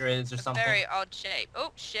room's creature is or something? Very odd shape.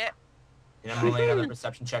 Oh shit. And I'm rolling another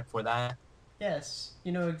perception check for that. Yes,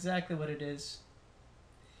 you know exactly what it is.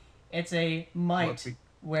 It's a mite What we-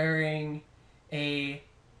 wearing a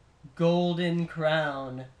golden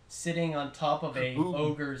crown sitting on top of a Ooh.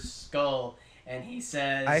 ogre's skull, and he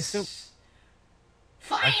says, I assume-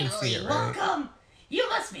 I can see it, right? welcome! You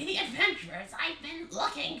must be the adventurers I've been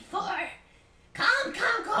looking for. Come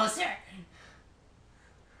closer.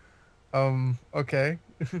 Okay.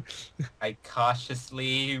 I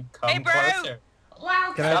cautiously come Hey, bro! closer.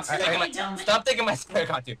 Welcome Can I- to the kingdom. Stop taking my spare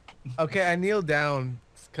content. Okay, I kneel down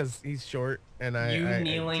because he's short, and you I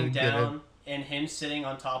kneeling to get it- down and him sitting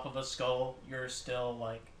on top of a skull, you're still,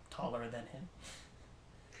 like, taller than him.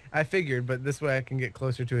 I figured, but this way I can get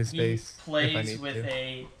closer to his He face if I plays need with to.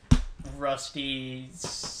 a rusty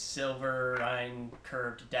silverine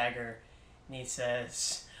curved dagger, and he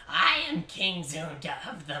says, I am King Zunda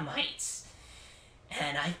of the Mites,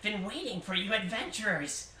 and I've been waiting for you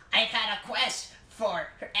adventurers. I've had a quest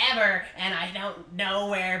forever, and I don't know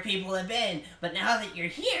where people have been, but now that you're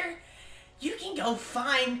here, you can go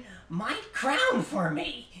find my crown for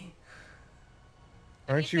me.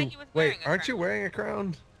 Aren't He said you? he was Wait, wearing a aren't you crown. wearing a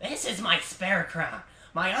crown? This is my spare crown.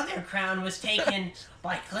 My other crown was taken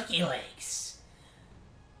by Clicky Legs.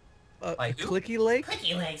 Like who? Clicky Lake?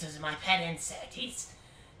 Clicky Legs was my pet insect. He's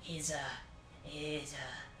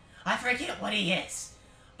I forget what he is,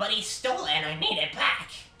 but he's stolen. I need it back.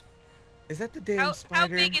 Is that the damn How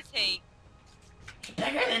spider? big is he?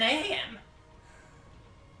 Bigger than I am.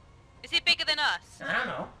 Is he bigger than us? I don't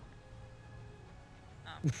know.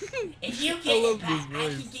 Oh. If you I get love it back, this I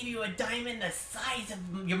voice. can give you a diamond the size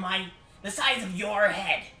of your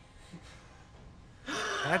head.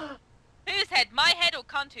 That- Whose head? My head or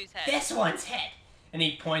Kantu's head? This one's head. and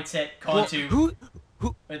he points at Well, Kontu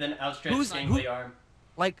who? with an outstretched who's- dangly who- arm.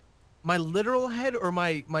 Like my literal head or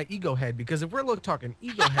my ego head? Because if we're talking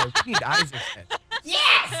ego head, we need Isaac's head.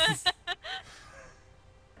 Yes!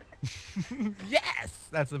 Yes,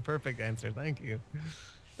 that's the perfect answer. Thank you.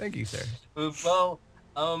 Thank you, sir. Well,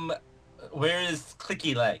 where is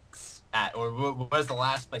Clicky Legs at? Or where's the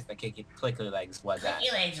last place that Clicky Legs was at?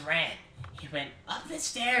 Clicky Legs ran. He went up the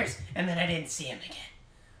stairs, and then I didn't see him again.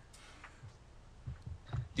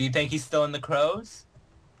 Do you think he's still in the crows?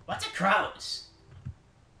 What's a crow's?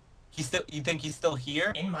 You think he's still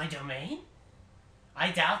here? In my domain?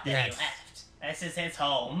 I doubt that Yes. he left. This is his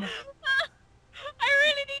home. I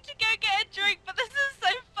really need to go get a drink, but this is so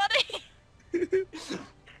funny.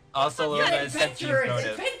 Also, You're Lorna an has sensed his adventurer.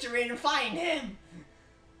 motive. Adventure and find him.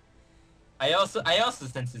 I also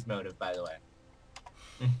sense his motive, by the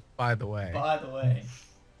way. By the way. By the way,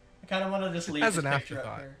 I kind of want to just leave As this an picture up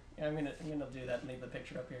afterthought. here. Yeah, I'm gonna do that and leave the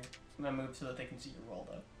picture up here. I'm gonna move so that they can see your roll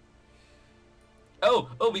though.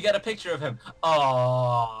 Oh, we got a picture of him.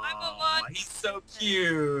 Oh, I'm a one. he's so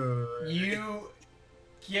cute. You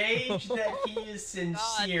gauge that he is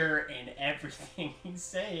sincere in everything he's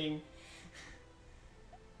saying.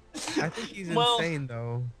 I think he's Well- insane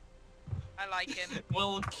though. I like him.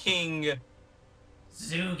 Will King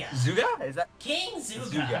Zuga. Zuga? Is that King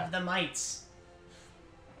Zuga, Zuga. of the Mites.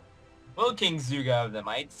 Will King Zuga of the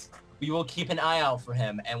Mites? We will keep an eye out for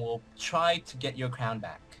him, and we'll try to get your crown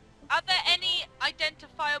back. Are there any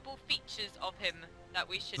identifiable features of him that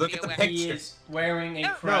we should Look be at the aware picture. He is wearing a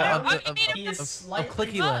No, crown. no, you need he is of slightly.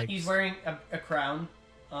 clicky legs. He's wearing a crown.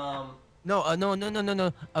 No, no, of We're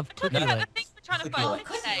clicky talking about legs. the thing we're trying to Clicky Oh, find. legs.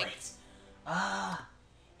 couldn't legs.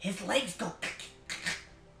 His legs go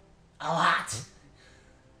a lot.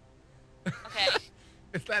 Okay.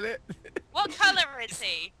 Is that it? What color is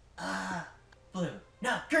he? Blue.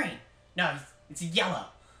 No, green. No, it's yellow.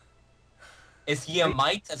 Is he a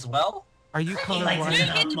mite as well? Are you He likes colorblind? it.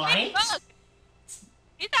 Dude, it's a Mine? big bug.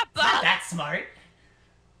 He's that Not bug. that smart.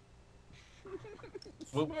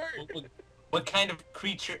 What kind of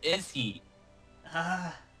creature is he?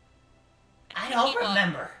 I don't He-bug.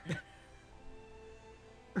 remember.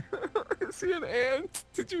 Is he an ant?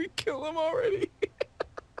 Did we kill him already?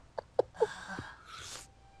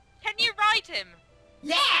 Can you ride him?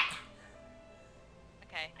 Yeah!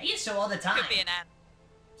 Okay. I used to all the time. Could be an ant.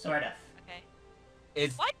 Sort of. Okay.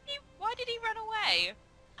 Is Why did he run away?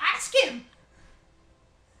 Ask him!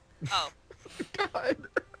 Oh. God,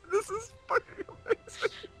 this is fucking amazing.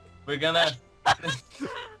 we're gonna?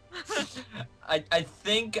 I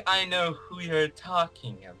think I know who you're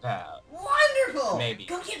talking about. Wonderful! Maybe.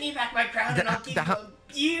 Go get me back my crown and I'll give you a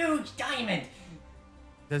huge diamond.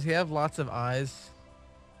 Does he have lots of eyes?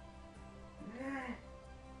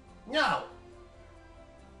 No.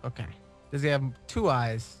 Okay. Does he have 2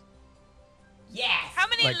 eyes? Yes. How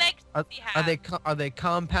many Like, legs Are, does he have? are they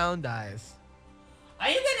compound eyes? Are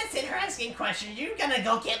you gonna sit here asking questions? You're gonna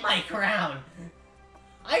go get my crown.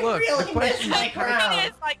 I Look, the really miss question- my It crown.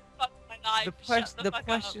 is like fuck my life. Shut the The fuck up.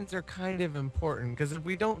 questions are kind of important because if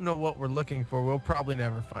we don't know what we're looking for, we'll probably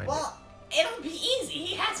never find Well, it'll be easy.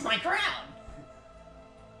 He has my crown.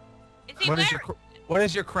 Is it. he What wearing? what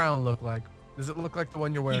does your crown look like? Does it look like the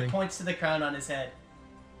one you're He wearing? points to the crown on his head.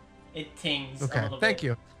 It tings a Okay, little thank bit.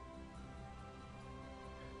 you.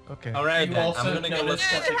 Okay. All right, You then. also I'm gonna go look.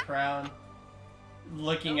 notice that the crown,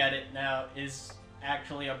 looking at it now, is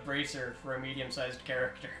actually a bracer for a medium-sized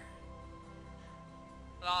character.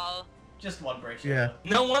 Lol. Just one bracer. Yeah. though.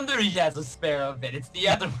 No wonder he has a spare of it. It's the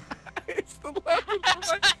other one. It's the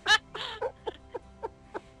left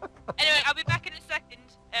Anyway, I'll be back in a second.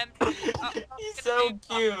 I'll He's get so the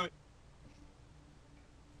food. cute.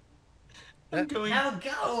 I'm going. Now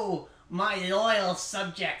go, my loyal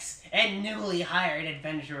subjects and newly hired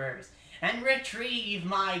adventurers, and retrieve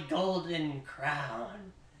my golden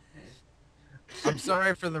crown. I'm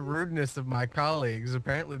sorry for the rudeness of my colleagues.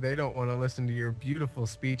 Apparently, they don't want to listen to your beautiful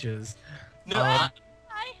speeches. No, Hi.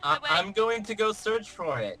 Wait. I'm going to go search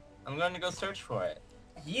for it. I'm going to go search for it.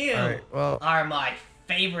 You All right. Well, are my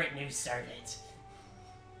favorite new servant.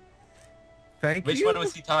 thank Which you. one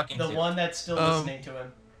was he talking The to? one that's still listening to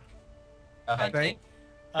him. Okay.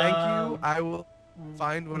 Thank you. Um, I will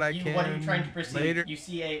find what I can. What are you trying to perceive? later. You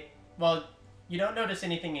see a... Well, you don't notice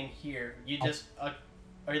anything in here. You just...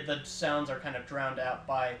 or the sounds are kind of drowned out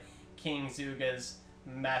by King Zuga's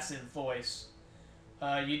massive voice.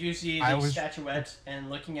 You do see the statuette, and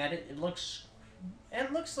looking at it, it looks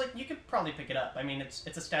like you could probably pick it up. I mean, it's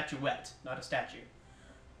a statuette, not a statue.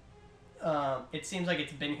 It seems like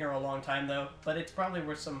it's been here a long time though, but it's probably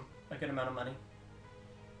worth a good amount of money.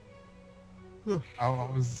 I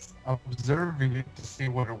was observing it to see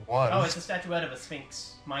what it was. Oh, it's a statuette of a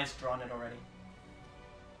sphinx. Mine's drawn it already.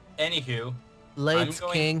 Anywho, Late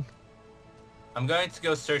going- King. I'm going to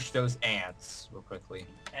go search those ants real quickly.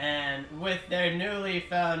 And with their newly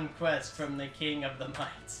found quest from the King of the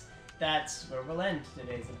Mites, that's where we'll end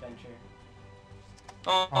today's adventure.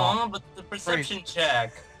 Oh, but the perception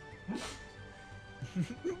check.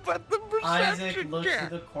 But the Isaac perception looks check.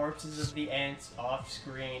 at the corpses of the ants off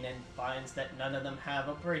screen and finds that none of them have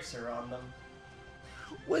a bracer on them.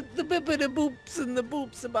 With the bippity boops and the boop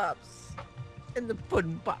bumps and bops. And the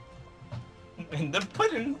pudding pop. And the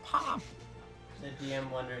pudding pop. The DM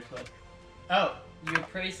wonders what. Oh, you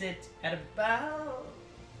appraise it at about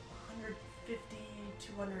 150,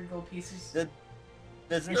 200 gold pieces.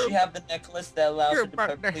 Doesn't she have the necklace that allows You're her to about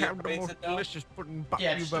to perfectly have the appraise most it though? delicious pudding pop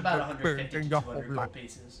Yeah, you've just about ever 150 burned to in your 200 whole gold life.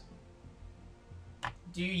 pieces.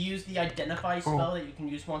 Do you use the identify spell that you can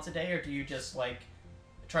use once a day, or do you just like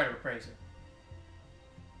try to appraise it?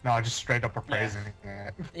 No, just straight up appraising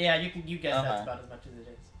it. Yeah, you guess that's Uh-huh. about as much as it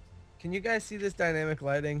is. Can you guys see this dynamic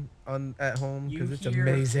lighting on at home? You Because it's hear-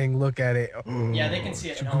 amazing. Look at it. Yeah, they can see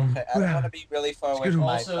it at home. Okay, I don't want to be really far away from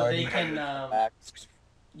my Also, party. they can, when we come back.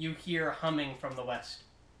 You hear humming from the west.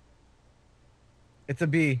 It's a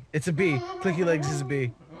bee. It's a bee. Clicky Legs is a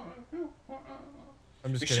bee.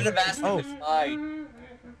 I'm just We kidding. should have asked him to fly.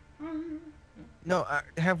 No,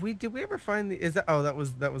 did we ever find the, is that, oh, that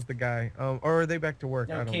was the guy. Or are they back to work?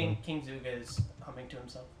 I No, don't King Zuga is humming to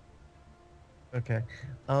himself. know. Okay.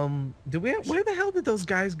 Where the hell did those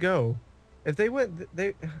guys go? If they went,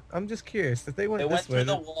 I'm just curious. If they went They this went way,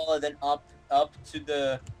 through the wall and then up to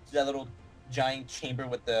that little giant chamber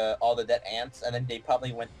with all the dead ants, and then they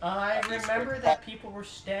probably went. I At least remember we're- that people were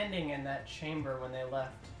standing in that chamber when they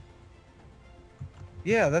left.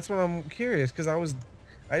 yeah, that's what I'm curious, because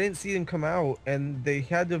I didn't see them come out, and they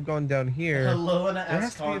had to have gone down here. Helena There has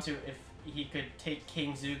asked to be a- Kontu if he could take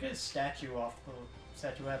King Zuga's statuette off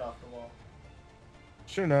the wall.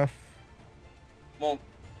 Sure enough. Won't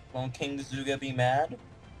King Zuga be mad?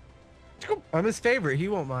 I'm his favorite. He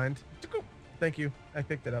won't mind. Thank you. I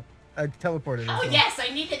picked it up. I teleported it. Oh so- yes,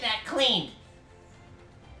 I needed that cleaned.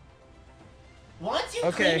 Once you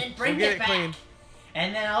Okay, clean it, bring we'll get it it back, cleaned.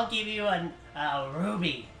 and then I'll give you a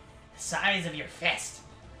ruby, the size of your fist.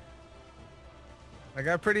 I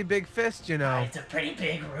got a pretty big fist, you know. It's a pretty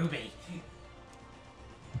big ruby.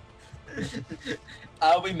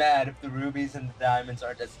 I'll be mad if the rubies and the diamonds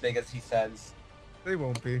aren't as big as he says. They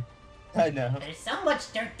won't be. I know. There's so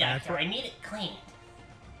much dirt down That's here. what- I need it cleaned.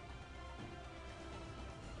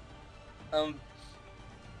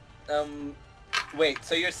 Wait.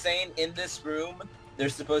 So you're saying in this room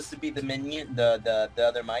there's supposed to be the minion, the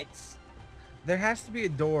other mites? There has to be a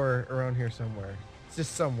door around here somewhere. It's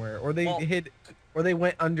just somewhere, or they Well- hid, or they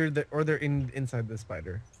went under the, or they're inside the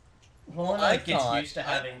spider. Helena I gets thought- used to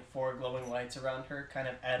having 4 glowing lights around her, kind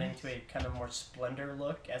of adding to a kind of more splendor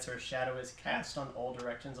look as her shadow is cast on all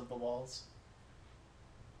directions of the walls.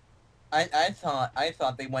 I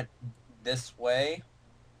thought they went this way,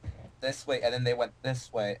 and then they went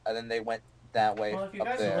this way, and then they went that way Well, if you up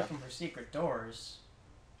guys there. are looking for secret doors,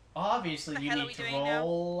 obviously What the you hell are need we to doing now?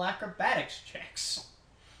 roll acrobatics checks.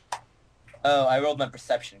 Oh, I rolled my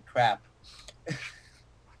perception. Crap.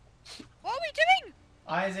 What are we doing?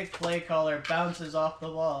 Isaac Playcaller bounces off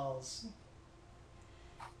the walls.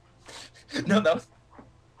 No, that was.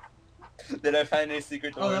 Did I find any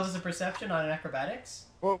secret doors? Oh, that was a perception on an acrobatics?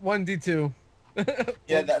 Well, 1d2.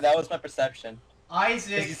 Yeah, that was my perception. Because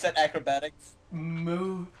you Isaac said acrobatics.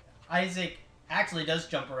 Isaac actually does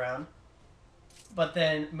jump around, but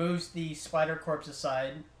then moves the spider corpse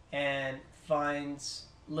aside and finds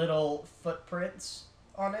little footprints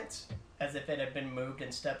on it, as if it had been moved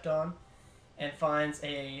and stepped on, and finds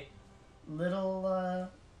a little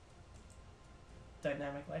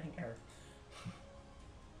dynamic lighting error.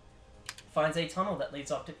 Finds a tunnel that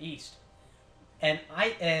leads off to the east, and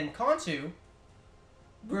Kontu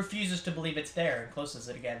refuses to believe it's there and closes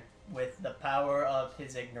it again with the power of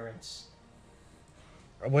his ignorance.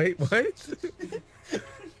 Wait, what?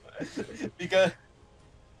 Because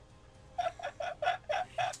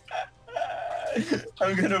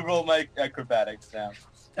I'm gonna roll my acrobatics now.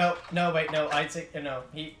 Oh, no, wait, no, Isaac, no,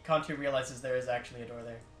 Kontu realizes there is actually a door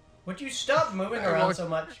there. Would you stop moving around so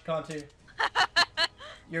much, Kontu?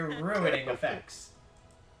 You're ruining effects.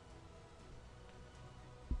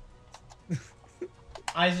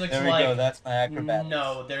 Isaac's There we like, go. That's my acrobatics.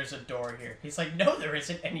 no, there's a door here. He's like, no, there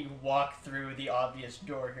isn't, and you walk through the obvious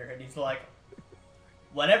door here, and he's like,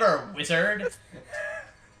 whatever, wizard.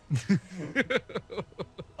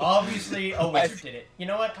 Obviously, a wizard did it. You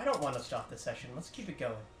know what? I don't want to stop this session. Let's keep it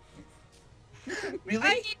going. Really?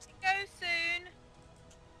 I need to go soon.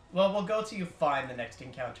 Well, we'll go till you find the next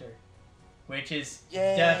encounter, which is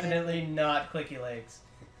Yay. definitely not Clicky Legs.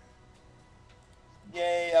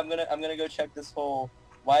 Yay! I'm gonna go check this hole.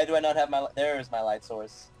 Why do I not have my? There is my light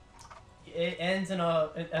source. It ends in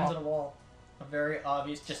a wall, a very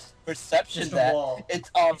obvious, just Perception a that wall.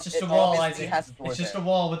 it's It's just it a wall, obviously Isaac. has a door It's just a there.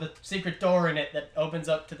 wall with a secret door in it that opens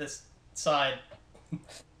up to this side.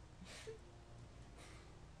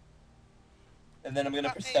 And then I'm gonna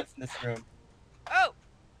Okay. perception this room. Oh,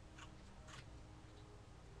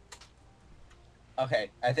 Okay,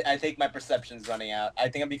 I think my perception's running out. I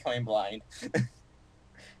think I'm becoming blind.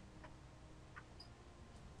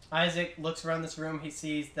 Isaac looks around this room. He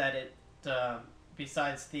sees that it,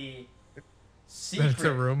 besides the secret, That's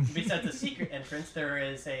a room. besides the secret entrance, there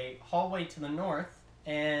is a hallway to the north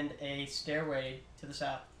and a stairway to the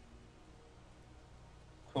south.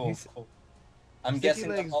 Cool, cool. I'm Sticky guessing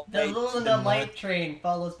legs. The hallway to Luna the light north. train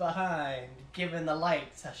follows behind, giving the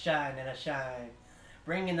lights a shine and a shine,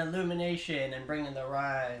 bringing illumination and bringing the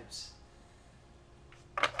rhymes.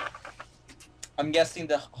 I'm guessing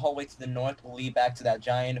the hallway to the north will lead back to that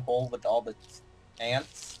giant hole with all the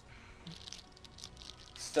ants.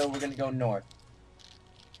 So we're gonna go north.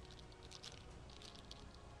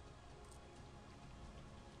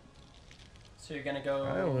 So you're gonna go.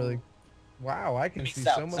 I don't really. Wow, I can Maybe see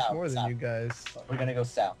south, so much south, more than south. you guys. We're gonna go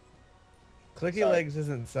south. Clicky Sorry. legs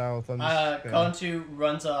isn't south. I'm just gonna... Kontu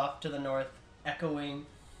runs off to the north, echoing,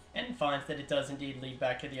 and finds that it does indeed lead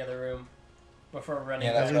back to the other room before running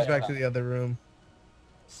Yeah, That that's back. leads right. back to the other room.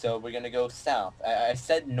 So we're gonna go south. I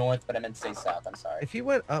said north, but I meant to say south. I'm sorry. If he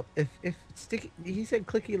went up, if Sticky, he said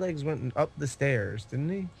Clicky legs went up the stairs, didn't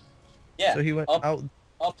he? Yeah. So he went up, out.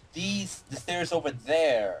 up the stairs over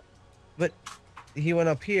there. But he went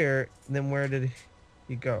up here. Then where did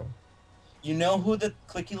he go? You know who the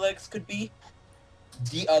clicky legs could be?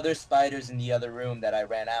 The other spiders in the other room that I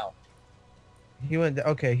ran out. He went.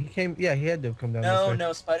 Okay, he came. Yeah, he had to have come down. No, this way.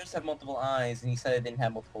 no, spiders have multiple eyes, and he said it didn't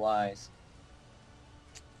have multiple eyes.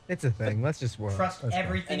 It's a thing. Let's just work. Trust Let's go.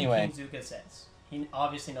 everything Anyway. King Zuka says. He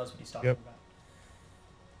obviously knows what he's talking Yep.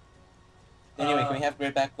 about. Anyway, can we have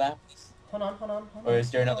Grid back lab, please? Hold on, hold on, hold on. Or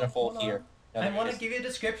is there hold another on, hole hold here? on. No, I there want to is. give you a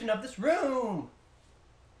description of this room.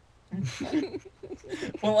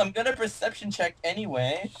 Well, I'm gonna perception check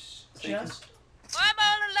anyway. So you can- Just I'm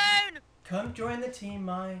all alone. come join the team,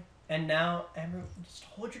 Mai. And now, everyone, just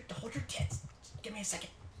hold your tits. Just give me a second,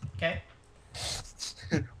 okay?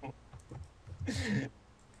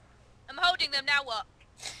 I'm holding them. Now what?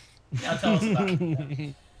 Now tell us about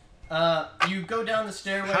it. You go down the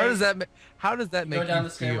stairway. How does that? How does that You make go down you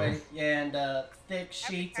the stairway, feel? and thick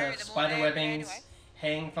sheets carry of them all spider day, webbings anyway.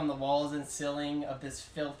 hang from the walls and ceiling of this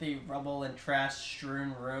filthy rubble and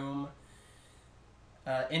trash-strewn room.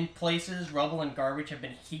 In places, rubble and garbage have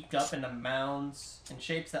been heaped up into mounds in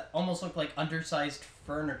shapes that almost look like undersized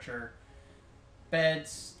furniture.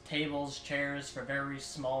 Beds, tables, chairs for very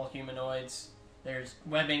small humanoids. There's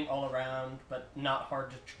webbing all around, but not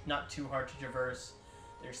too hard to traverse.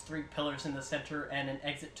 There's 3 pillars in the center and an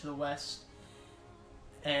exit to the west.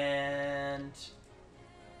 And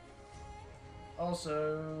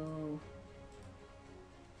also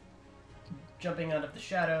jumping out of the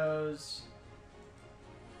shadows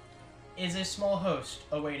is a small host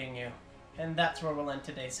awaiting you. And that's where we'll end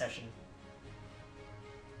today's session.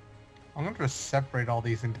 I'm gonna just separate all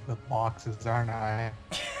these into the boxes, aren't I?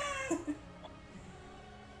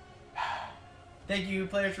 Thank you,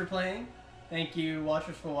 players, for playing. Thank you,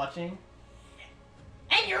 watchers, for watching.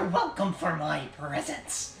 And you're welcome for my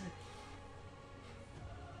presence.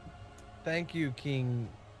 Thank you, King.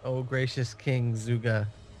 Oh, gracious King Zuga.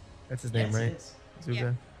 That's his name, Yes, it right? is. Zuga.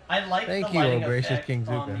 Yeah. I like Thank the you, lighting oh gracious effect King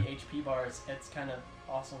on Zuga. the HP bars. It's kind of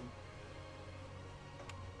awesome.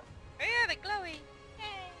 Oh yeah, they're glowy. Yay.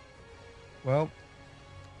 Well,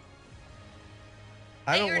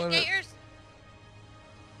 I don't Gators, want to. gators.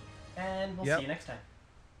 And we'll Yep. see you next time.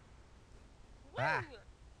 Ah. Woo.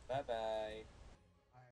 Bye-bye.